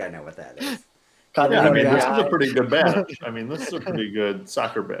 I think I know what that is. Yeah, I mean, this is Yeah. a pretty good badge. I mean, this is a pretty good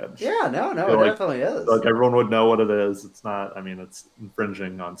soccer badge. Yeah, no, feel it like- definitely is. Like everyone would know what it is. It's not. I mean, it's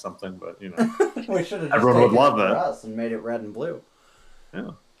infringing on something, but We should have everyone would taken love it it. for us and made it red and blue.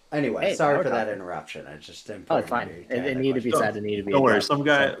 Yeah. Anyway, Hey, sorry no for that problem. interruption. I just didn't. Oh, it's fine. It needed to be said. It needed to be. Don't worry.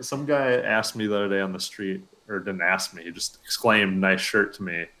 addressed. Some guy asked me the other day on the street, or didn't ask me. He just exclaimed "nice shirt" to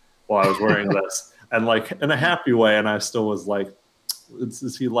me while I was wearing this, and like in a happy way. And I still was like,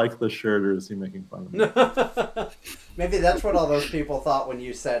 "Does he like the shirt, or is he making fun of me?" Maybe that's what all those people thought when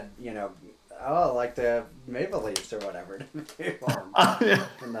you said, oh, like the Maple Leafs or whatever Yeah.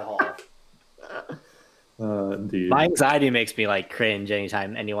 in the hall. Indeed. My anxiety makes me like cringe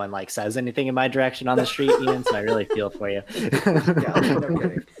anytime anyone like says anything in my direction on the street, Ian. So I really feel for you. Yeah, no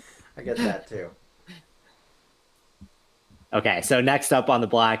kidding. I get that too. Okay, so next up on the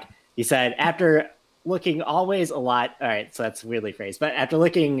block, he said, after looking always a lot, all right, so that's weirdly phrased, but after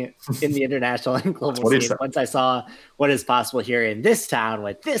looking in the international and global what he scene, said. once I saw what is possible here in this town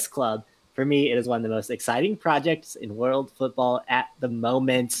with this club, for me, it is one of the most exciting projects in world football at the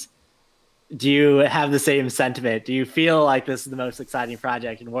moment. Do you have the same sentiment? Do you feel like this is the most exciting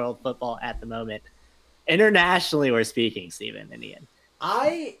project in world football at the moment? Internationally, we're speaking, Stephen and Ian.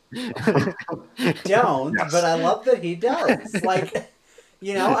 I don't, Yes. but I love that he does. Like,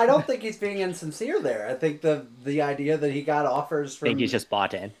 I don't think he's being insincere there. I think the idea that he got offers I from think he's just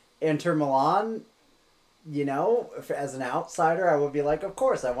bought in. Inter Milan, as an outsider, I would be like, of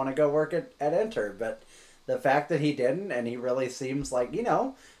course, I want to go work at Inter. But the fact that he didn't, and he really seems like,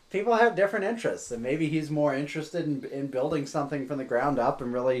 people have different interests, and maybe he's more interested in building something from the ground up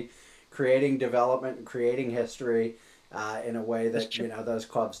and really creating development and creating history in a way that, those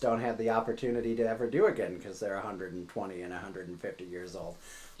clubs don't have the opportunity to ever do again because they're 120 and 150 years old.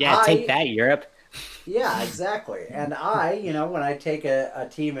 Yeah, take that, Europe. Yeah, exactly. And when I take a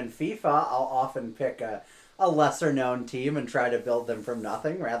team in FIFA, I'll often pick a lesser known team and try to build them from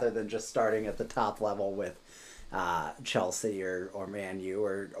nothing rather than just starting at the top level with Chelsea or Man U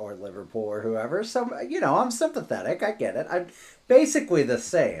or Liverpool or whoever. So, I'm sympathetic. I get it. I'm basically the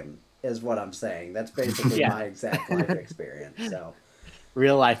same is what I'm saying. That's basically Yeah. my exact life experience. So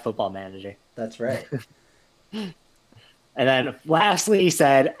Real life football manager. that's right. And then lastly, he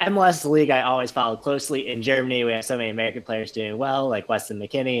said, MLS is a league I always follow closely. In Germany, we have so many American players doing well, like Weston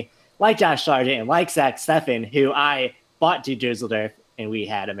McKinney, like Josh Sargent, and like Zach Steffen, who I bought to Dusseldorf, and we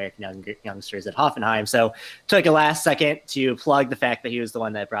had American youngsters at Hoffenheim. So took a last second to plug the fact that he was the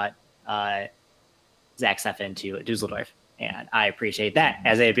one that brought Zach Steffen to Dusseldorf. And I appreciate that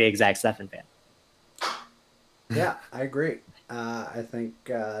as a big Zach Steffen fan. Yeah, I agree. I think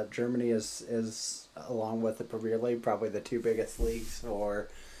Germany is along with the Premier League probably the two biggest leagues for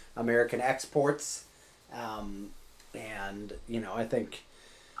American exports, and I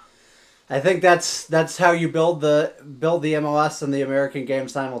think that's how you build the MLS and the American game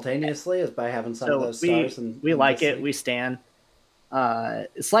simultaneously, is by having some of those stars. We like it. League. We stand.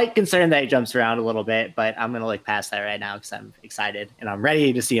 Slight concern that he jumps around a little bit, but I'm gonna look past that right now because I'm excited and I'm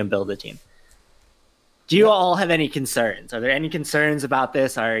ready to see him build a team. Do you all have any concerns? Are there any concerns about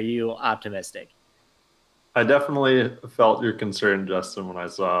this? Or are you optimistic? I definitely felt your concern, Justin, when I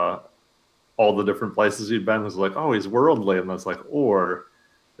saw all the different places he'd been. It was like, oh, he's worldly. And that's like, or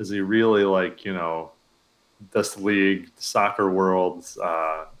is he really like, this league, soccer world's,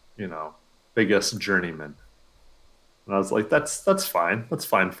 biggest journeyman? And I was like, that's fine. That's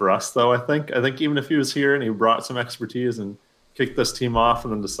fine for us, though, I think. I think even if he was here and he brought some expertise and kicked this team off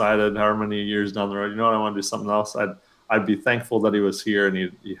and then decided however many years down the road, I want to do something else, I'd be thankful that he was here and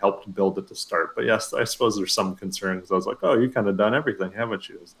he helped build it to start. But yes, I suppose there's some concern because I was like, oh, you kind of done everything, haven't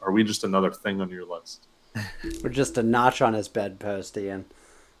you? Are we just another thing on your list? We're just a notch on his bedpost, Ian.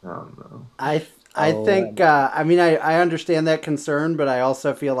 Oh, no. I think, I understand that concern, but I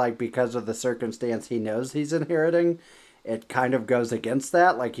also feel like because of the circumstance he knows he's inheriting, it kind of goes against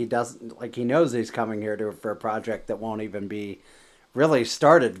that. Like he knows he's coming here for a project that won't even be really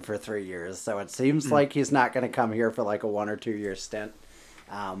started for 3 years. So it seems like he's not going to come here for like a 1 or 2 year stint.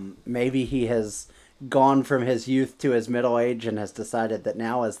 Maybe he has gone from his youth to his middle age and has decided that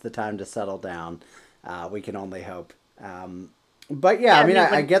now is the time to settle down. We can only hope. But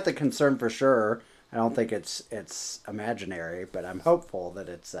I get the concern for sure. I don't think it's imaginary, but I'm hopeful that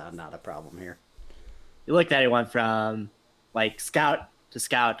it's not a problem here. You look at it, went from like scout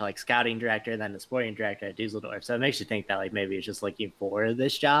to like scouting director, then the sporting director at Dusseldorf. So it makes you think that like maybe he's just looking for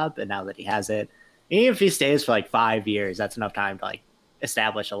this job, and now that he has it, even if he stays for like 5 years, that's enough time to like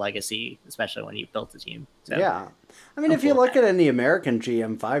establish a legacy, especially when you've built a team. So, yeah, I mean, if you look at any American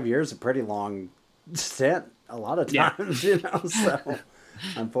GM, 5 years is a pretty long stint. A lot of times, So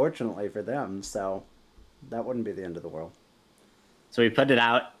unfortunately for them, so that wouldn't be the end of the world. So we put it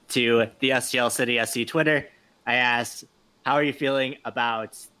out to the STL City SC Twitter. I asked, how are you feeling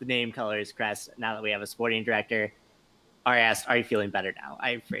about the name, colors, crest, now that we have a sporting director? Or I asked, are you feeling better now?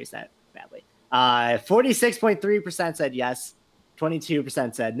 I phrased that badly. 46.3% said yes,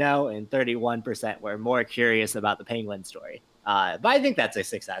 22% said no, and 31% were more curious about the Penguin story. But I think that's a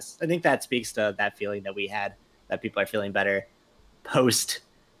success. I think that speaks to that feeling that we had, that people are feeling better post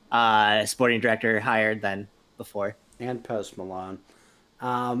sporting director hired than before. And post Milan.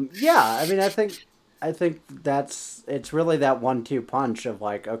 I think it's really that 1-2 punch of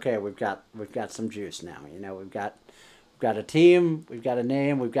like, okay, we've got some juice now. We've got a team, we've got a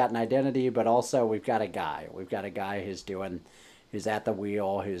name, we've got an identity, but also we've got a guy. We've got a guy who's at the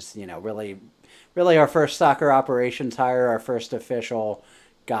wheel, who's really our first soccer operations hire, our first official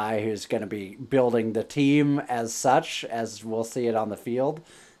guy who's going to be building the team as such, as we'll see it on the field.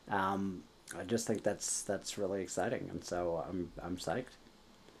 I just think that's really exciting, and so I'm psyched.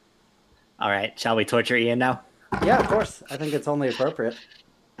 All right, shall we torture Ian now? Yeah, of course. I think it's only appropriate.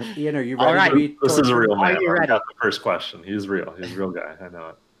 Ian, are you ready? All right. To be this is a real man. Are you ready? I got the first question. He's real. He's a real guy. I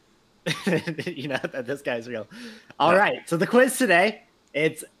know it. You know that this guy's real. All right. So the quiz today,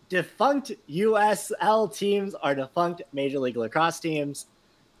 it's defunct USL teams are defunct Major League Lacrosse teams.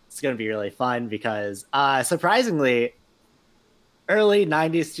 It's going to be really fun because surprisingly, early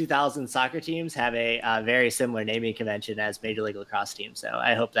 90s, 2000 soccer teams have a very similar naming convention as Major League Lacrosse teams. So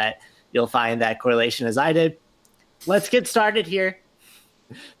I hope that you'll find that correlation as I did. Let's get started here.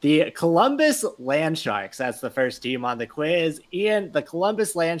 The Columbus Land Sharks, that's the first team on the quiz. Ian, the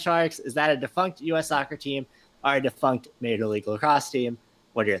Columbus Land Sharks, is that a defunct U.S. soccer team or a defunct Major League Lacrosse team?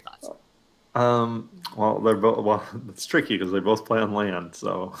 What are your thoughts? Well, they're both. Well, it's tricky because they both play on land,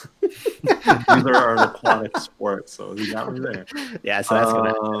 so neither are an aquatic sport. So you got me there. Yeah, so that's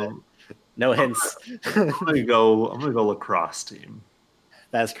gonna no hints. I'm gonna go lacrosse team.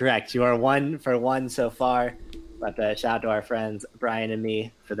 That's correct. You are 1 for 1 so far. But shout out to our friends Brian and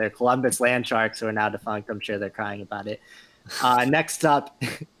me for their Columbus Land Sharks, who are now defunct. I'm sure they're crying about it. Next up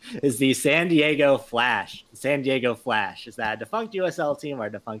is the San Diego Flash. The San Diego Flash, is that a defunct USL team or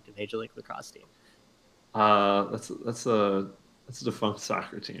a defunct Major League Lacrosse team? That's a defunct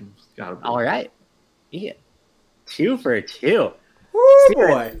soccer team. Gotta be. All right, Ian, 2 for 2. Woo, Steven,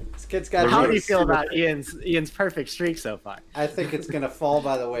 boy. This kid's got How do you juice. feel about Ian's perfect streak so far? I think it's going to fall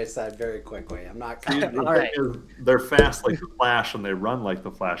by the wayside very quickly. I'm not confident. All right. They're fast like the Flash, and they run like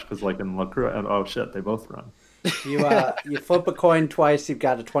the Flash. Because like in Lacroix, oh shit, they both run. You flip a coin twice, you've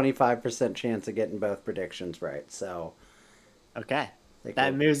got a 25% chance of getting both predictions right. So Okay. Think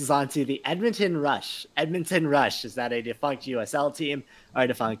That we'll- moves us on to the Edmonton Rush. Edmonton Rush, is that a defunct USL team or a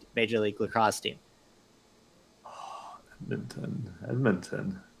defunct Major League Lacrosse team?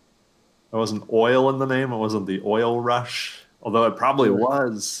 Edmonton. There wasn't oil in the name. It wasn't the oil rush, although it probably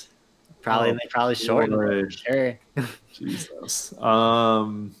was. Probably Oh, they probably shortened it. boy. Sure. Jesus.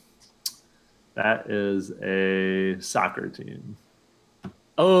 That is a soccer team.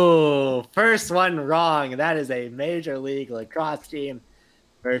 Oh, first one wrong. That is a Major League Lacrosse team.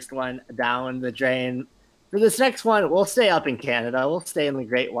 First one down the drain. For this next one, we'll stay up in Canada. We'll stay in the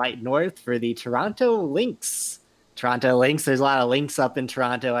Great White North for the Toronto Lynx. Toronto Lynx, there's a lot of Lynx up in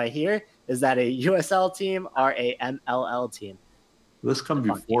Toronto, I hear. Is that a USL team or a MLL team? This come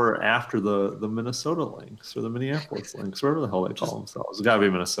before or after the Minnesota Lynx or the Minneapolis Lynx, whatever the hell they call themselves. It's got to be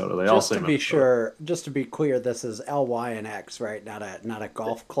Minnesota. They all Just say to be Minnesota. sure, just to be clear, this is LYNX, right? Not a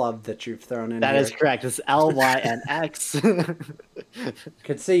golf club that you've thrown in. That here. is correct. It's LYNX.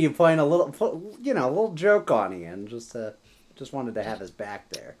 Could see you playing a little joke on Ian. Just wanted to have his back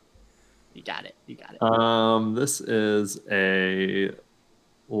there. You got it. You got it. This is a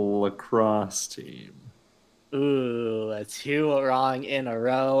lacrosse team. Ooh, 2 wrong in a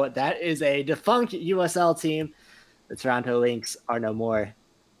row. That is a defunct USL team. The Toronto Lynx are no more.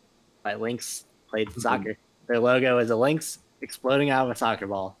 By Lynx played soccer. Their logo is a lynx exploding out of a soccer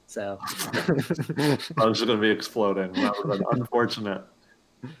ball. So I was just going to be exploding. That was an unfortunate.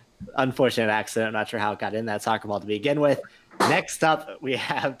 unfortunate accident. I'm not sure how it got in that soccer ball to begin with. Next up, we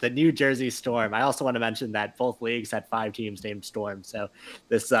have the New Jersey Storm. I also want to mention that both leagues had 5 teams named Storm, so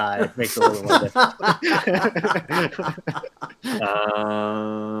this makes it a little more difficult.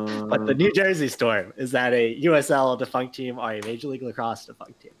 But the New Jersey Storm, is that a USL defunct team or a Major League Lacrosse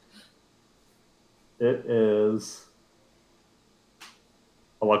defunct team? It is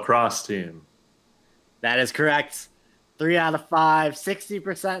a lacrosse team. That is correct. 3 out of 5,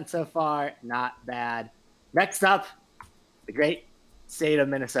 60% so far. Not bad. Next up, the great state of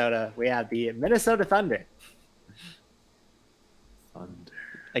Minnesota. We have the Minnesota Thunder. Thunder.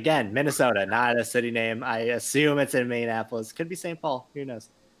 Again, Minnesota, not a city name. I assume it's in Minneapolis. Could be St. Paul. Who knows?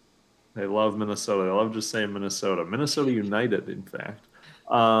 They love Minnesota. They love just saying Minnesota. Minnesota United, in fact.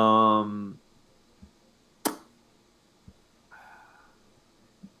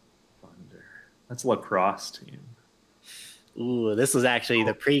 Thunder. That's a lacrosse team. Ooh, this was actually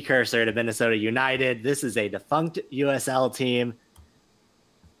the precursor to Minnesota United. This is a defunct USL team.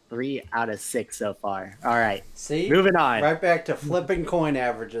 3 out of 6 so far. All right, See, moving on. right back to flipping coin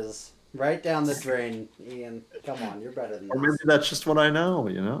averages, right down the drain. Ian, come on, you're better than Or maybe this. that's just what I know,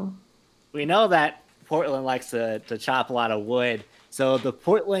 you know? We know that Portland likes to chop a lot of wood. So the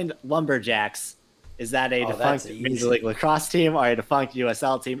Portland Lumberjacks, is that a Oh, defunct that's easy. Major League Lacrosse team or a defunct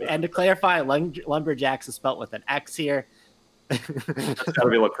USL team? And to clarify, Lumberjacks is spelled with an X here. It's got to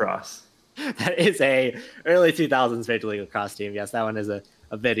be lacrosse. That is a early 2000s Major League Lacrosse team. Yes, that one is a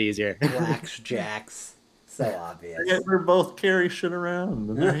bit easier. Blacks, jacks, so obvious. They both carry shit around.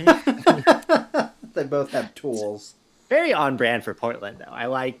 And they're- They both have tools. Very on brand for Portland, though. I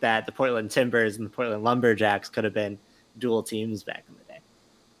like that the Portland Timbers and the Portland Lumberjacks could have been dual teams back in the day.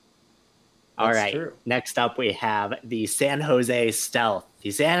 All That's right. true. Next up, we have the San Jose Stealth.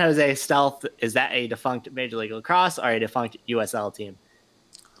 The San Jose Stealth, is that a defunct Major League Lacrosse or a defunct USL team?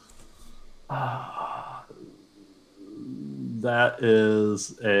 That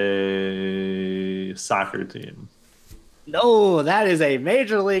is a soccer team. No, that is a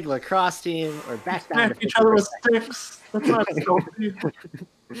Major League Lacrosse team. We're back down to Smack each other with 50%. sticks. That's not stealthy.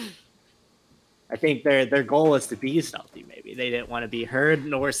 I think their goal was to be stealthy, maybe. They didn't want to be heard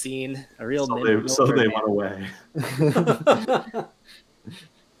nor seen. A real So they man. went away.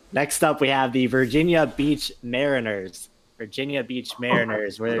 Next up, we have the Virginia Beach Mariners. Virginia Beach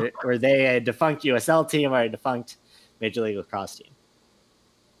Mariners. Were they a defunct USL team or a defunct Major League Lacrosse team?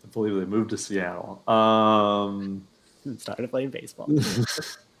 I believe they moved to Seattle. Started playing baseball.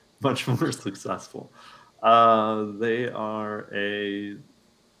 Much more successful. They are a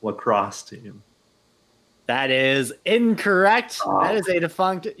lacrosse team. That is incorrect. That is a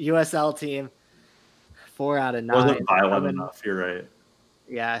defunct USL team. 4 out of 9. Wasn't violent Coming- enough. You're right.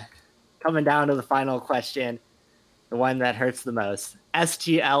 Yeah. Coming down to the final question, the one that hurts the most.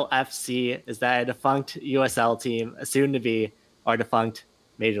 STLFC is that a defunct USL team, a soon-to-be or defunct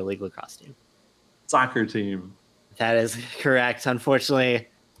Major League Lacrosse team? Soccer team. That is correct. Unfortunately,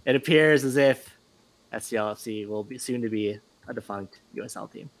 it appears as if STLFC will be soon to be a defunct USL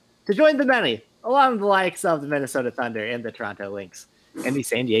team. To join the many, along the likes of the Minnesota Thunder and the Toronto Lynx and the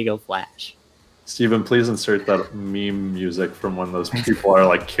San Diego Flash. Steven, please insert that meme music from when those people are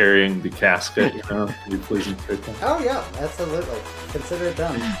like carrying the casket. Can you please insert that? Oh yeah, absolutely. Consider it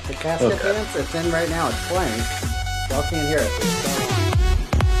done. The casket Okay. dance, it's in right now. It's playing. Y'all can't hear it. It's going on.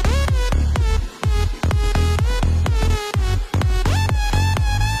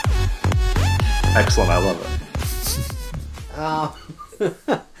 Excellent, I love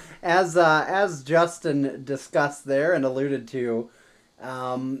it. As Justin discussed there and alluded to,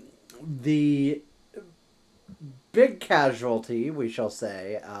 the big casualty, we shall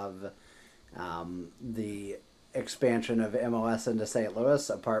say, of the expansion of MLS into St. Louis,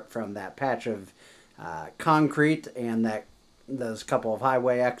 apart from that patch of concrete and those couple of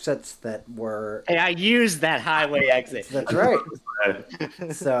highway exits that were... Hey, I used that highway exit. That's right.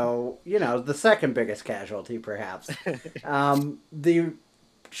 So, the second biggest casualty, perhaps. The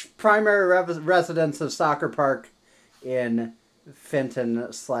primary residence of Soccer Park in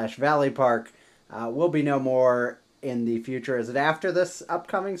Fenton/Valley Park will be no more in the future. Is it after this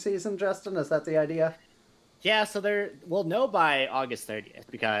upcoming season, Justin? Is that the idea? Yeah, so we'll know by August 30th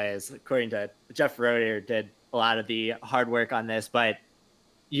because according to Jeff Roeder did a lot of the hard work on this, but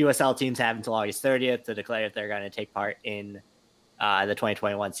USL teams have until August 30th to declare if they're going to take part in the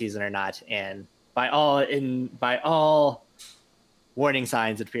 2021 season or not. And by all warning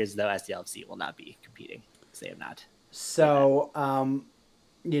signs, it appears as though SDLFC will not be competing. They have not. So,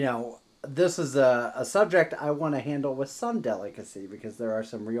 this is a subject I want to handle with some delicacy because there are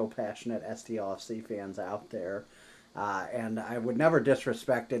some real passionate STLFC fans out there. And I would never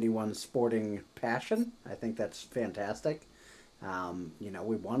disrespect anyone's sporting passion. I think that's fantastic.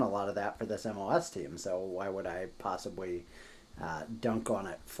 We won a lot of that for this MLS team, so why would I possibly dunk on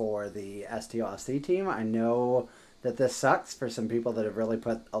it for the STLFC team? I know that this sucks for some people that have really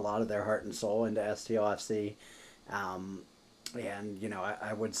put a lot of their heart and soul into STLFC. I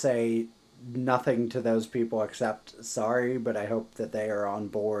would say nothing to those people except sorry, but I hope that they are on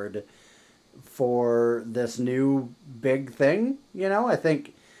board for this new big thing. I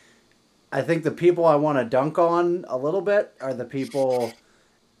think the people I want to dunk on a little bit are the people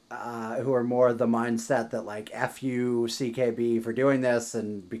who are more the mindset that like F you CKB for doing this,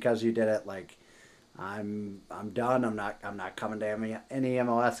 and because you did it, like I'm done. I'm not coming to any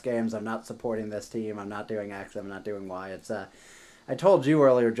MLS games. I'm not supporting this team. I'm not doing X. I'm not doing Y. It's I told you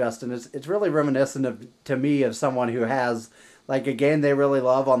earlier, Justin. It's really reminiscent to me of someone who has like a game they really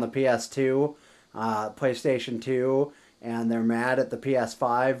love on the PS2, PlayStation 2, and they're mad at the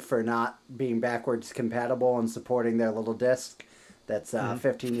PS5 for not being backwards compatible and supporting their little disc that's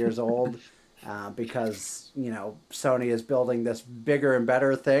 15 years old. Because Sony is building this bigger and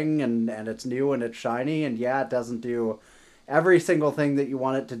better thing, and it's new and it's shiny, and yeah, it doesn't do every single thing that you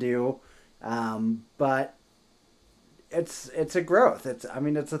want it to do, but it's a growth. It's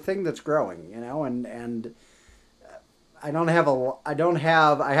a thing that's growing, and I have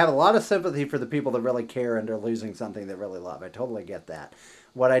a lot of sympathy for the people that really care and are losing something they really love. I totally get that.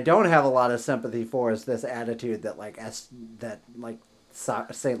 What I don't have a lot of sympathy for is this attitude that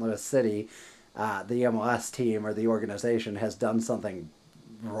St. Louis City, the MLS team or the organization has done something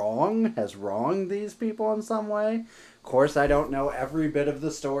wrong, has wronged these people in some way. Of course, I don't know every bit of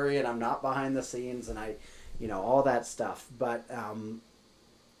the story, and I'm not behind the scenes, and all that stuff. But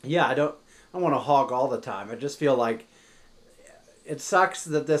I don't want to hog all the time. I just feel like it sucks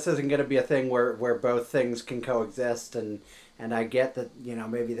that this isn't going to be a thing where both things can coexist, and I get that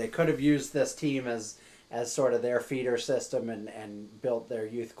maybe they could have used this team as sort of their feeder system and built their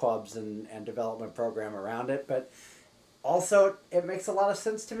youth clubs and development program around it. But also it makes a lot of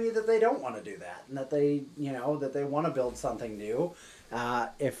sense to me that they don't want to do that, and that they want to build something new.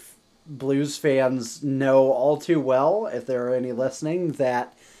 If Blues fans know all too well, if there are any listening,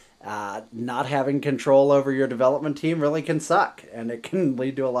 that not having control over your development team really can suck, and it can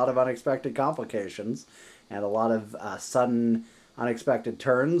lead to a lot of unexpected complications and a lot of sudden unexpected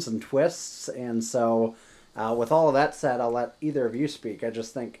turns and twists. And so with all of that said, I'll let either of you speak. I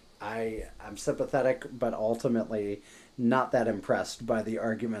just think I'm sympathetic, but ultimately not that impressed by the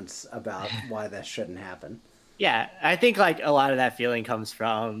arguments about why this shouldn't happen. Yeah, I think like a lot of that feeling comes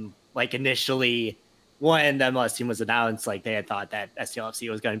from like initially when the MLS team was announced, like they had thought that STLFC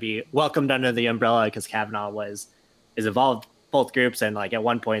was going to be welcomed under the umbrella because Kavanaugh is involved both groups, and like at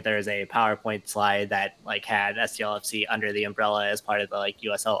one point there was a PowerPoint slide that like had STLFC under the umbrella as part of the like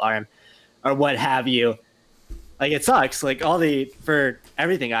USL arm or what have you. Like it sucks. Like for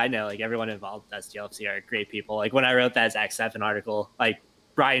everything I know, like everyone involved with STLFC are great people. Like when I wrote that Zach Steffen article, like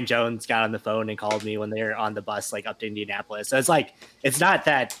Brian Jones got on the phone and called me when they were on the bus like up to Indianapolis. So it's like it's not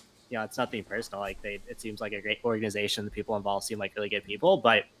that, you know, it's nothing personal. Like it seems like a great organization. The people involved seem like really good people,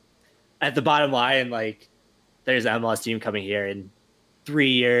 but at the bottom line, like there's an MLS team coming here in 3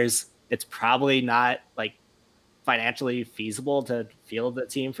 years. It's probably not like financially feasible to field the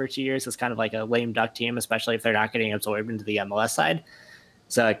team for 2 years. It's kind of like a lame duck team, especially if they're not getting absorbed into the MLS side.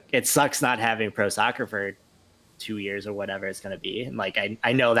 So it sucks not having pro soccer for 2 years or whatever it's going to be. And like,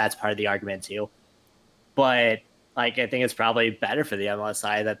 I know that's part of the argument too, but like, I think it's probably better for the MLS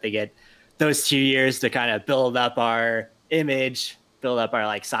side that they get those 2 years to kind of build up our image, build up our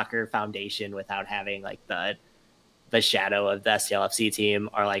like soccer foundation without having like the shadow of the STLFC team,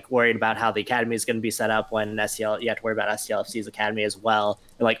 or like worried about how the academy is going to be set up when you have to worry about STLFC's academy as well.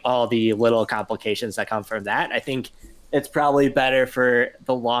 And like all the little complications that come from that. I think it's probably better for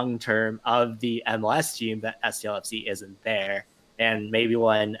the long term of the MLS team that STLFC isn't there. And maybe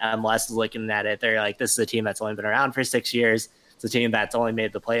when MLS is looking at it, they're like, this is a team that's only been around for 6 years. It's a team that's only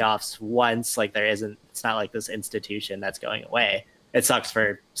made the playoffs once. Like it's not like this institution that's going away. It sucks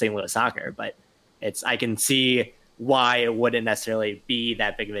for St. Louis soccer, but I can see why it wouldn't necessarily be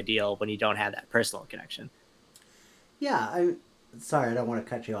that big of a deal when you don't have that personal connection. Yeah, I'm sorry, I don't want to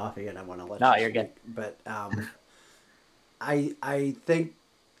cut you off again. I want to let No, you you're good. But I think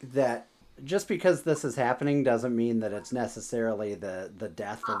that just because this is happening doesn't mean that it's necessarily the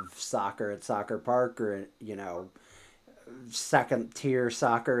death of soccer at Soccer Park or, you know, second tier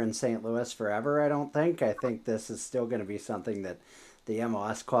soccer in St. Louis forever. I don't think. I think this is still going to be something that the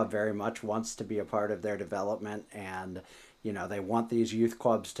MLS club very much wants to be a part of their development, and you know, they want these youth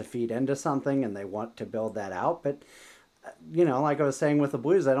clubs to feed into something and they want to build that out. But you know, like I was saying with the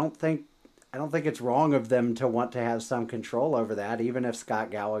Blues, I don't think it's wrong of them to want to have some control over that, even if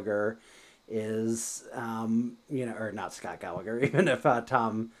Scott Gallagher is you know, or not Scott Gallagher, even if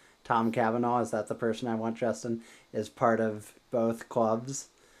Tom Cavanaugh, is that the person I want, Justin, is part of both clubs.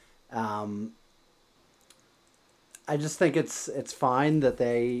 I just think it's fine that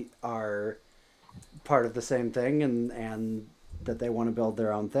they are part of the same thing and that they want to build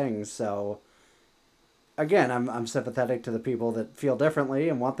their own things. So again, I'm sympathetic to the people that feel differently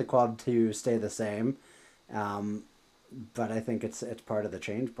and want the club to stay the same. But I think it's part of the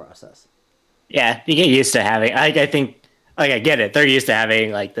change process. Yeah, you get used to having, I think, like I get it. They're used to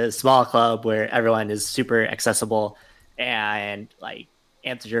having like the small club where everyone is super accessible and like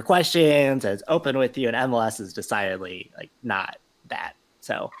answers your questions and is open with you, and MLS is decidedly like not that.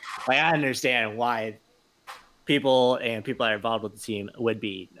 So like I understand why people that are involved with the team would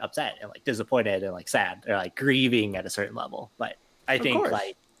be upset and like disappointed and like sad. They're like grieving at a certain level. But I think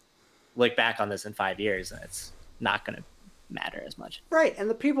like look back on this in 5 years and it's not going to matter as much. Right. And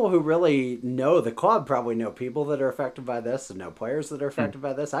the people who really know the club probably know people that are affected by this and know players that are affected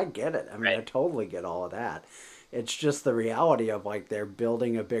by this. I get it. I mean, I totally get all of that. It's just the reality of like they're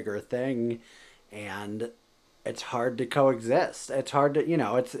building a bigger thing and it's hard to coexist. It's hard to, you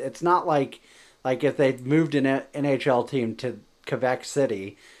know, it's not like if they moved an NHL team to Quebec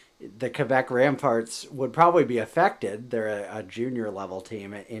City, the Quebec Ramparts would probably be affected. They're a junior level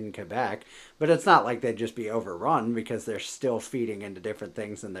team in Quebec, but it's not like they'd just be overrun because they're still feeding into different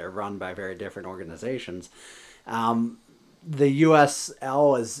things and they're run by very different organizations. The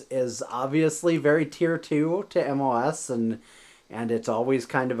USL is obviously very tier 2 to MLS, and it's always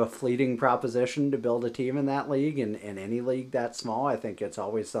kind of a fleeting proposition to build a team in that league, and in any league that small. I think it's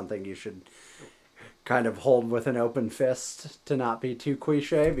always something you should kind of hold with an open fist to not be too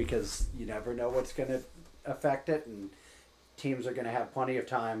cliche, because you never know what's going to affect it, and teams are going to have plenty of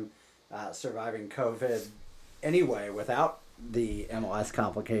time surviving COVID anyway without the MLS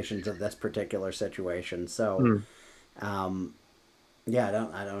complications of this particular situation. So, yeah,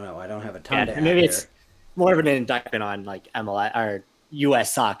 I don't know. I don't have a ton to add maybe here. it's more of an indictment on like MLS or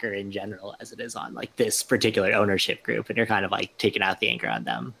U.S. soccer in general as it is on like this particular ownership group, and you're kind of like taking out the anger on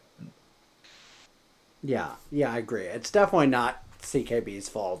them. Yeah, I agree. It's definitely not CKB's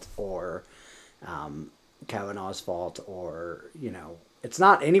fault or Kavanaugh's fault, or, you know, it's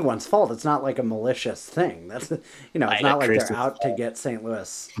not anyone's fault. It's not like a malicious thing. That's, you know, it's not like they're out to get St.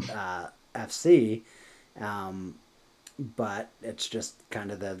 Louis FC. But it's just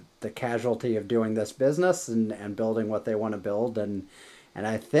kind of the casualty of doing this business and building what they want to build. And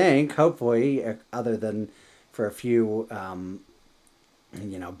I think, hopefully, other than for a few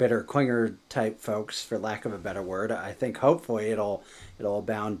bitter clinger type folks, for lack of a better word. I think hopefully it'll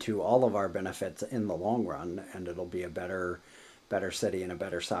abound to all of our benefits in the long run, and it'll be a better city and a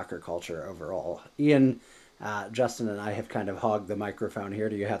better soccer culture overall. Ian, Justin, and I have kind of hogged the microphone here.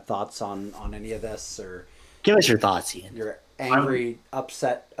 Do you have thoughts on any of this, or Give us your thoughts, Ian. your angry,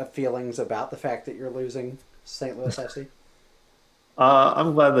 upset feelings about the fact that you're losing St. Louis FC?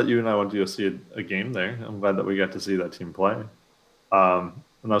 I'm glad that you and I went to go see a game there. I'm glad that we got to see that team play. And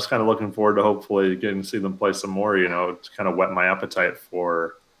I was kind of looking forward to hopefully getting to see them play some more, to kind of whet my appetite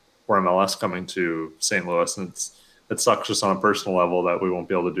for MLS coming to St. Louis. And it sucks just on a personal level that we won't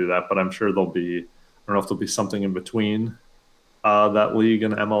be able to do that, but I'm sure there'll be, I don't know if there'll be something in between that league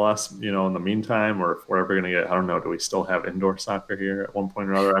and MLS, in the meantime, or if we're ever going to get, I don't know, do we still have indoor soccer here at one point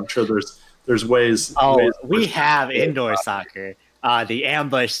or another? I'm sure there's ways. We have indoor soccer. The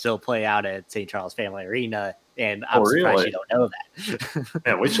Ambush still play out at St. Charles Family Arena, and I'm surprised you don't know that.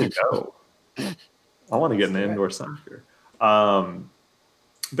 Man, we should go. I want to get into indoor soccer.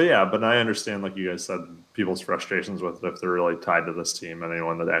 But I understand, like you guys said, people's frustrations with it if they're really tied to this team, and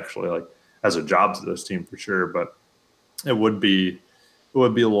anyone that actually has a job to this team for sure. But it would be a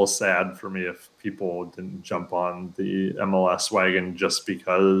little sad for me if people didn't jump on the MLS wagon just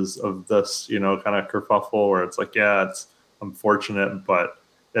because of this, kind of kerfuffle where it's like, yeah, it's unfortunate, but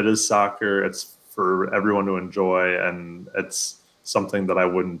it is soccer. It's for everyone to enjoy, and it's something that I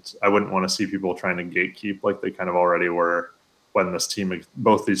wouldn't want to see people trying to gatekeep like they kind of already were when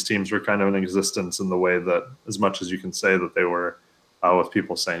both these teams were kind of in existence, in the way that, as much as you can say that they were, with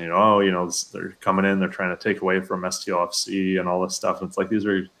people saying, they're coming in, they're trying to take away from STLFC and all this stuff. And it's like, these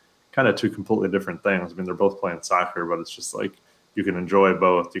are kind of two completely different things. I mean, they're both playing soccer, but it's just like, you can enjoy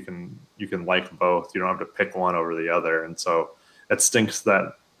both. You can like both. You don't have to pick one over the other. And so it stinks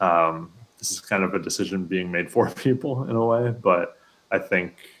that this is kind of a decision being made for people in a way. But I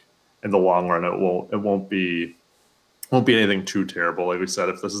think in the long run, it won't be anything too terrible. Like we said,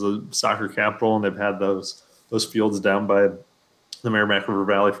 if this is a soccer capital and they've had those fields down by the Merrimack River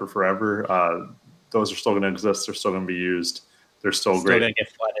Valley for forever, those are still going to exist. They're still going to be used. They're still great. Going to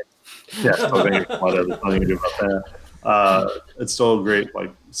get flooded. Yeah, still going to get flooded. There's nothing to do about that. It's still a great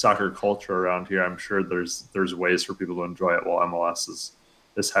soccer culture around here. I'm sure there's ways for people to enjoy it while MLS is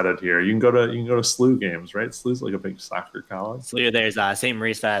headed here. You can go to SLU games, right? SLU's like a big soccer college. SLU, there's St.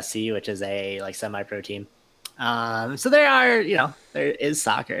 Maurice SC, which is a semi-pro team. So there is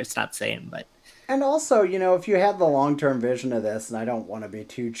soccer. It's not the same, but. And also, if you had the long-term vision of this, and I don't want to be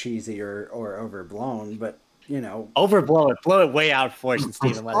too cheesy or overblown, but, Overblow it. Blow it way out, Fortune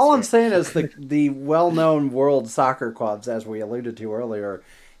Stephen. All I'm saying is the well-known world soccer clubs, as we alluded to earlier,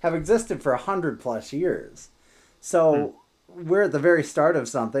 have existed for 100+ years. So we're at the very start of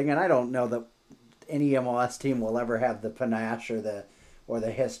something, and I don't know that any MLS team will ever have the panache or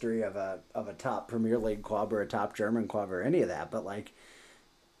the history of a top Premier League club or a top German club or any of that, but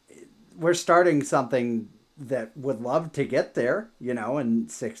we're starting something that would love to get there, in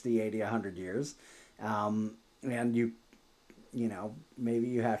 60, 80, 100 years. And maybe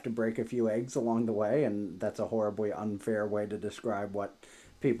you have to break a few eggs along the way, and that's a horribly unfair way to describe what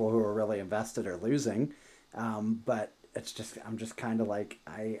people who are really invested are losing. But I'm just kind of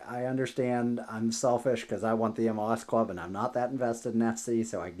I understand I'm selfish because I want the MLS club and I'm not that invested in FC,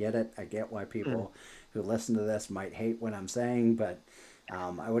 so I get it. I get why people who listen to this might hate what I'm saying, but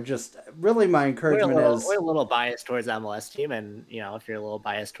I would just really, my encouragement is we're a little biased towards the MLS team, and if you're a little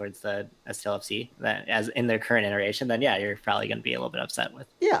biased towards the STLFC, that as in their current iteration, then yeah, you're probably going to be a little bit upset with.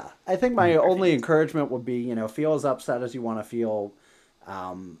 Yeah, I think my only encouragement would be feel as upset as you want to feel,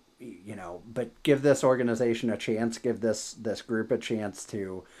 but give this organization a chance, give this group a chance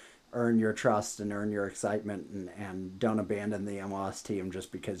to earn your trust and earn your excitement, and don't abandon the MLS team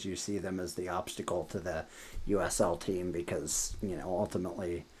just because you see them as the obstacle to the USL team, because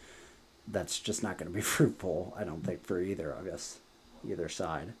ultimately that's just not going to be fruitful, I don't think, for either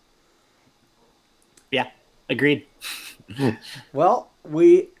side. Yeah, agreed. Well,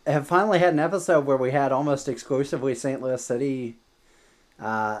 we have finally had an episode where we had almost exclusively St. Louis City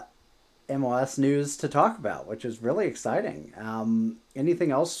MLS news to talk about, which is really exciting.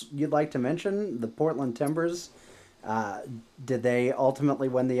 Anything else you'd like to mention? The Portland Timbers, did they ultimately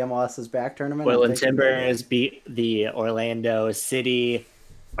win the MLS is Back tournament? Portland Timbers beat the Orlando City.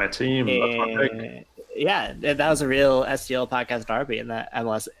 My team. Yeah, that was a real STL podcast derby in the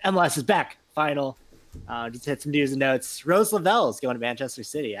MLS is Back final. Just hit some news and notes. Rose Lavelle is going to Manchester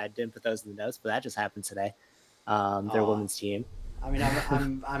City. I didn't put those in the notes, but that just happened today. Their women's team. I mean,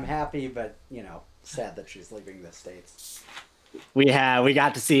 I'm happy, but sad that she's leaving the States. We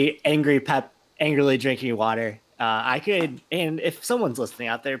got to see angry Pep angrily drinking water I could, and if someone's listening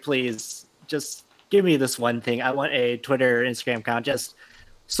out there, please just give me this one thing. I want a Twitter or Instagram account just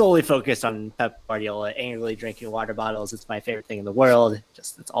solely focused on Pep Guardiola angrily drinking water bottles. It's my favorite thing in the world.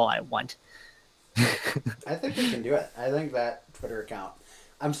 Just that's all I want. I think we can do it. I think that Twitter account.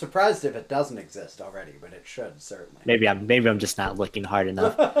 I'm surprised if it doesn't exist already, but it should certainly. Maybe I'm just not looking hard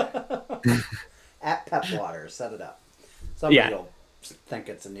enough. At Pep Water, set it up. Somebody Yeah. will think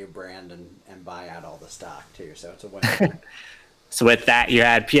it's a new brand and buy out all the stock too. So it's a win. So with that, you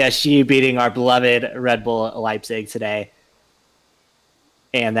had PSG beating our beloved Red Bull Leipzig today.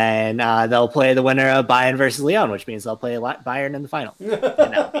 And then they'll play the winner of Bayern versus Lyon, which means they'll play Bayern in the final. And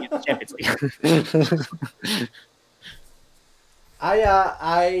that'll be the Champions League.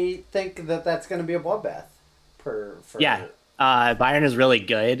 I think that's going to be a bloodbath. Yeah, Bayern is really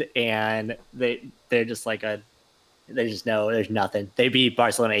good, and they're just like they just know there's nothing. They beat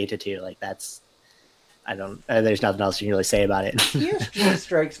Barcelona 8-2. Like that's there's nothing else you can really say about it. PSG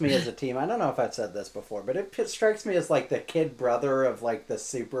strikes me as a team. I don't know if I've said this before, but it strikes me as like the kid brother of like the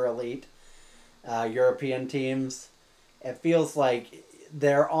super elite European teams. It feels like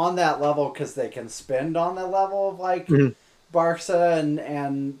they're on that level because they can spend on the level of like Barca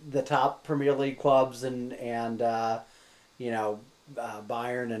and the top Premier League clubs and Bayern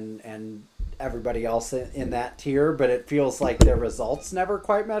and everybody else in that tier. But it feels like their results never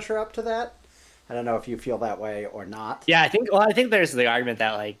quite measure up to that. I don't know if you feel that way or not. Yeah, I think there's the argument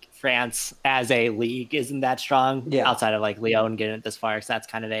that like France as a league isn't that strong outside of like Lyon getting it this far, because that's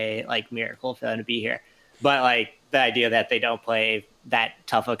kind of a like miracle for them to be here. But like the idea that they don't play that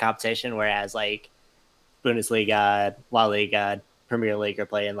tough of competition, whereas like Bundesliga, La Liga, Premier League are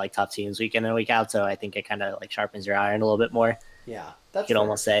playing like tough teams week in and week out. So I think it kind of like sharpens your iron a little bit more. Yeah, you could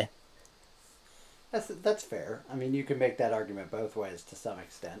almost say. That's fair. I mean, you can make that argument both ways to some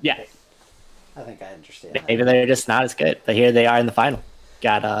extent. Yeah. I think I understand. Maybe they're just not as good, but here they are in the final.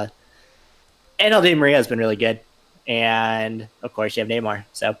 Got Angel Di Maria has been really good, and of course you have Neymar,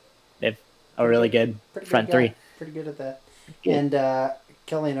 so they have a really good front three. Pretty good at that. And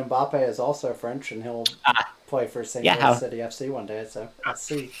Kylian Mbappe is also French, and he'll play for St. Louis City FC one day. So let's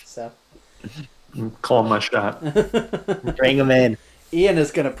see. So call my shot. Bring him in. Ian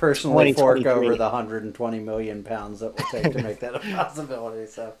is going to personally fork over the 120 million pounds that will take to make that a possibility.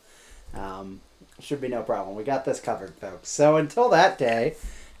 So. Should be no problem. We got this covered, folks. So until that day,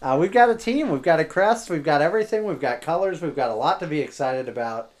 we've got a team, we've got a crest, we've got everything, we've got colors, we've got a lot to be excited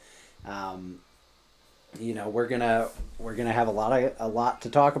about. We're gonna have a lot to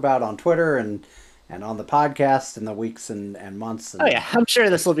talk about on Twitter and on the podcast in the weeks and months. And, I'm sure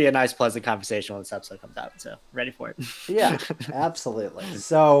this will be a nice, pleasant conversation when this episode comes out. So ready for it. Yeah, absolutely.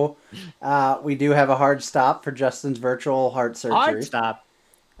 So we do have a hard stop for Justin's virtual heart surgery. Hard stop.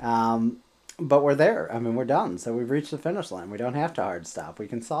 But we're there. I mean, we're done. So we've reached the finish line. We don't have to hard stop. We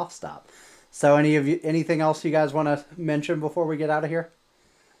can soft stop. So anything else you guys want to mention before we get out of here?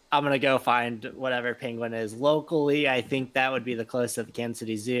 I'm going to go find whatever penguin is locally. I think that would be the closest at the Kansas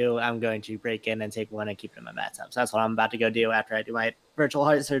City Zoo. I'm going to break in and take one and keep it in my bathtub. So that's what I'm about to go do after I do my virtual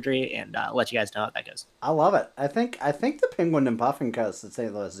heart surgery and let you guys know how that goes. I love it. I think the Penguin and Puffin Coast at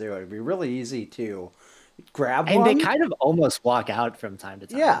St. Louis Zoo, it'd be really easy to grab one. And they kind of almost walk out from time to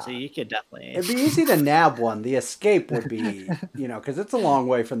time. Yeah. So you could definitely. It'd be easy to nab one. The escape would be, because it's a long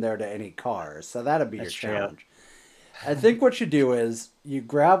way from there to any cars. So that'd be your challenge. I think what you do is you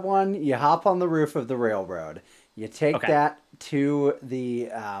grab one, you hop on the roof of the railroad, you take that to the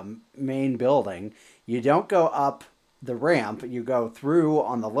main building. You don't go up the ramp. You go through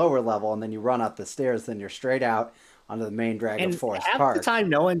on the lower level, and then you run up the stairs. Then you're straight out onto the main drag of Forest Park. At the time,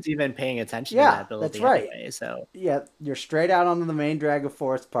 no one's even paying attention to that building. That's right. Anyway, so yeah, you're straight out onto the main drag of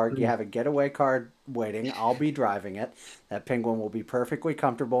Forest Park. You have a getaway car waiting. I'll be driving it. That Penguin will be perfectly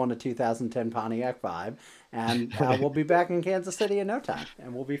comfortable in a 2010 Pontiac Vibe, and we'll be back in Kansas City in no time,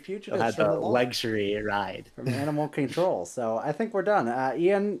 and we'll be fugitives from the law. Luxury ride from animal control. So I think we're done.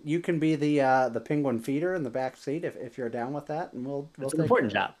 Ian, you can be the Penguin feeder in the back seat if you're down with that, and we'll it's an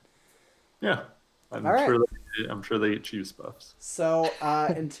important job. Yeah. I'm sure they eat cheese puffs. So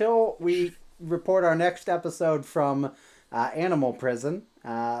until we report our next episode from Animal Prison,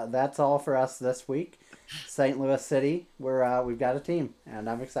 that's all for us this week. St. Louis City, we've got a team, and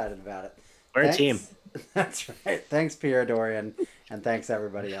I'm excited about it. We're a team. That's right. Thanks, Pierre Dorian, and thanks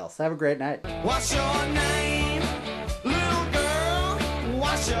everybody else. Have a great night. What's your name, little girl?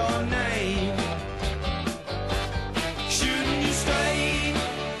 What's your name? Shouldn't you stay,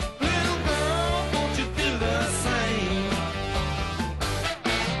 little girl? Won't you do the same?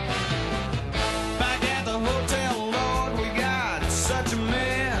 Back at the hotel, Lord, we got such a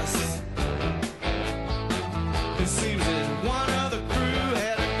mess.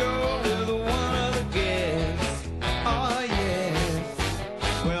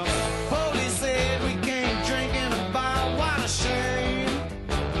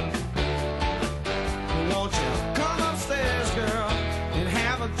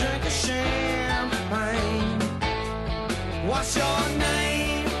 have a drink of champagne. What's your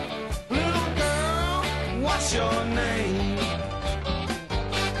name, little girl? What's your name?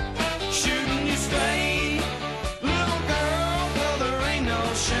 Shooting you straight, little girl. Well, there ain't no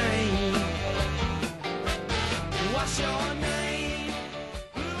shame. What's your name?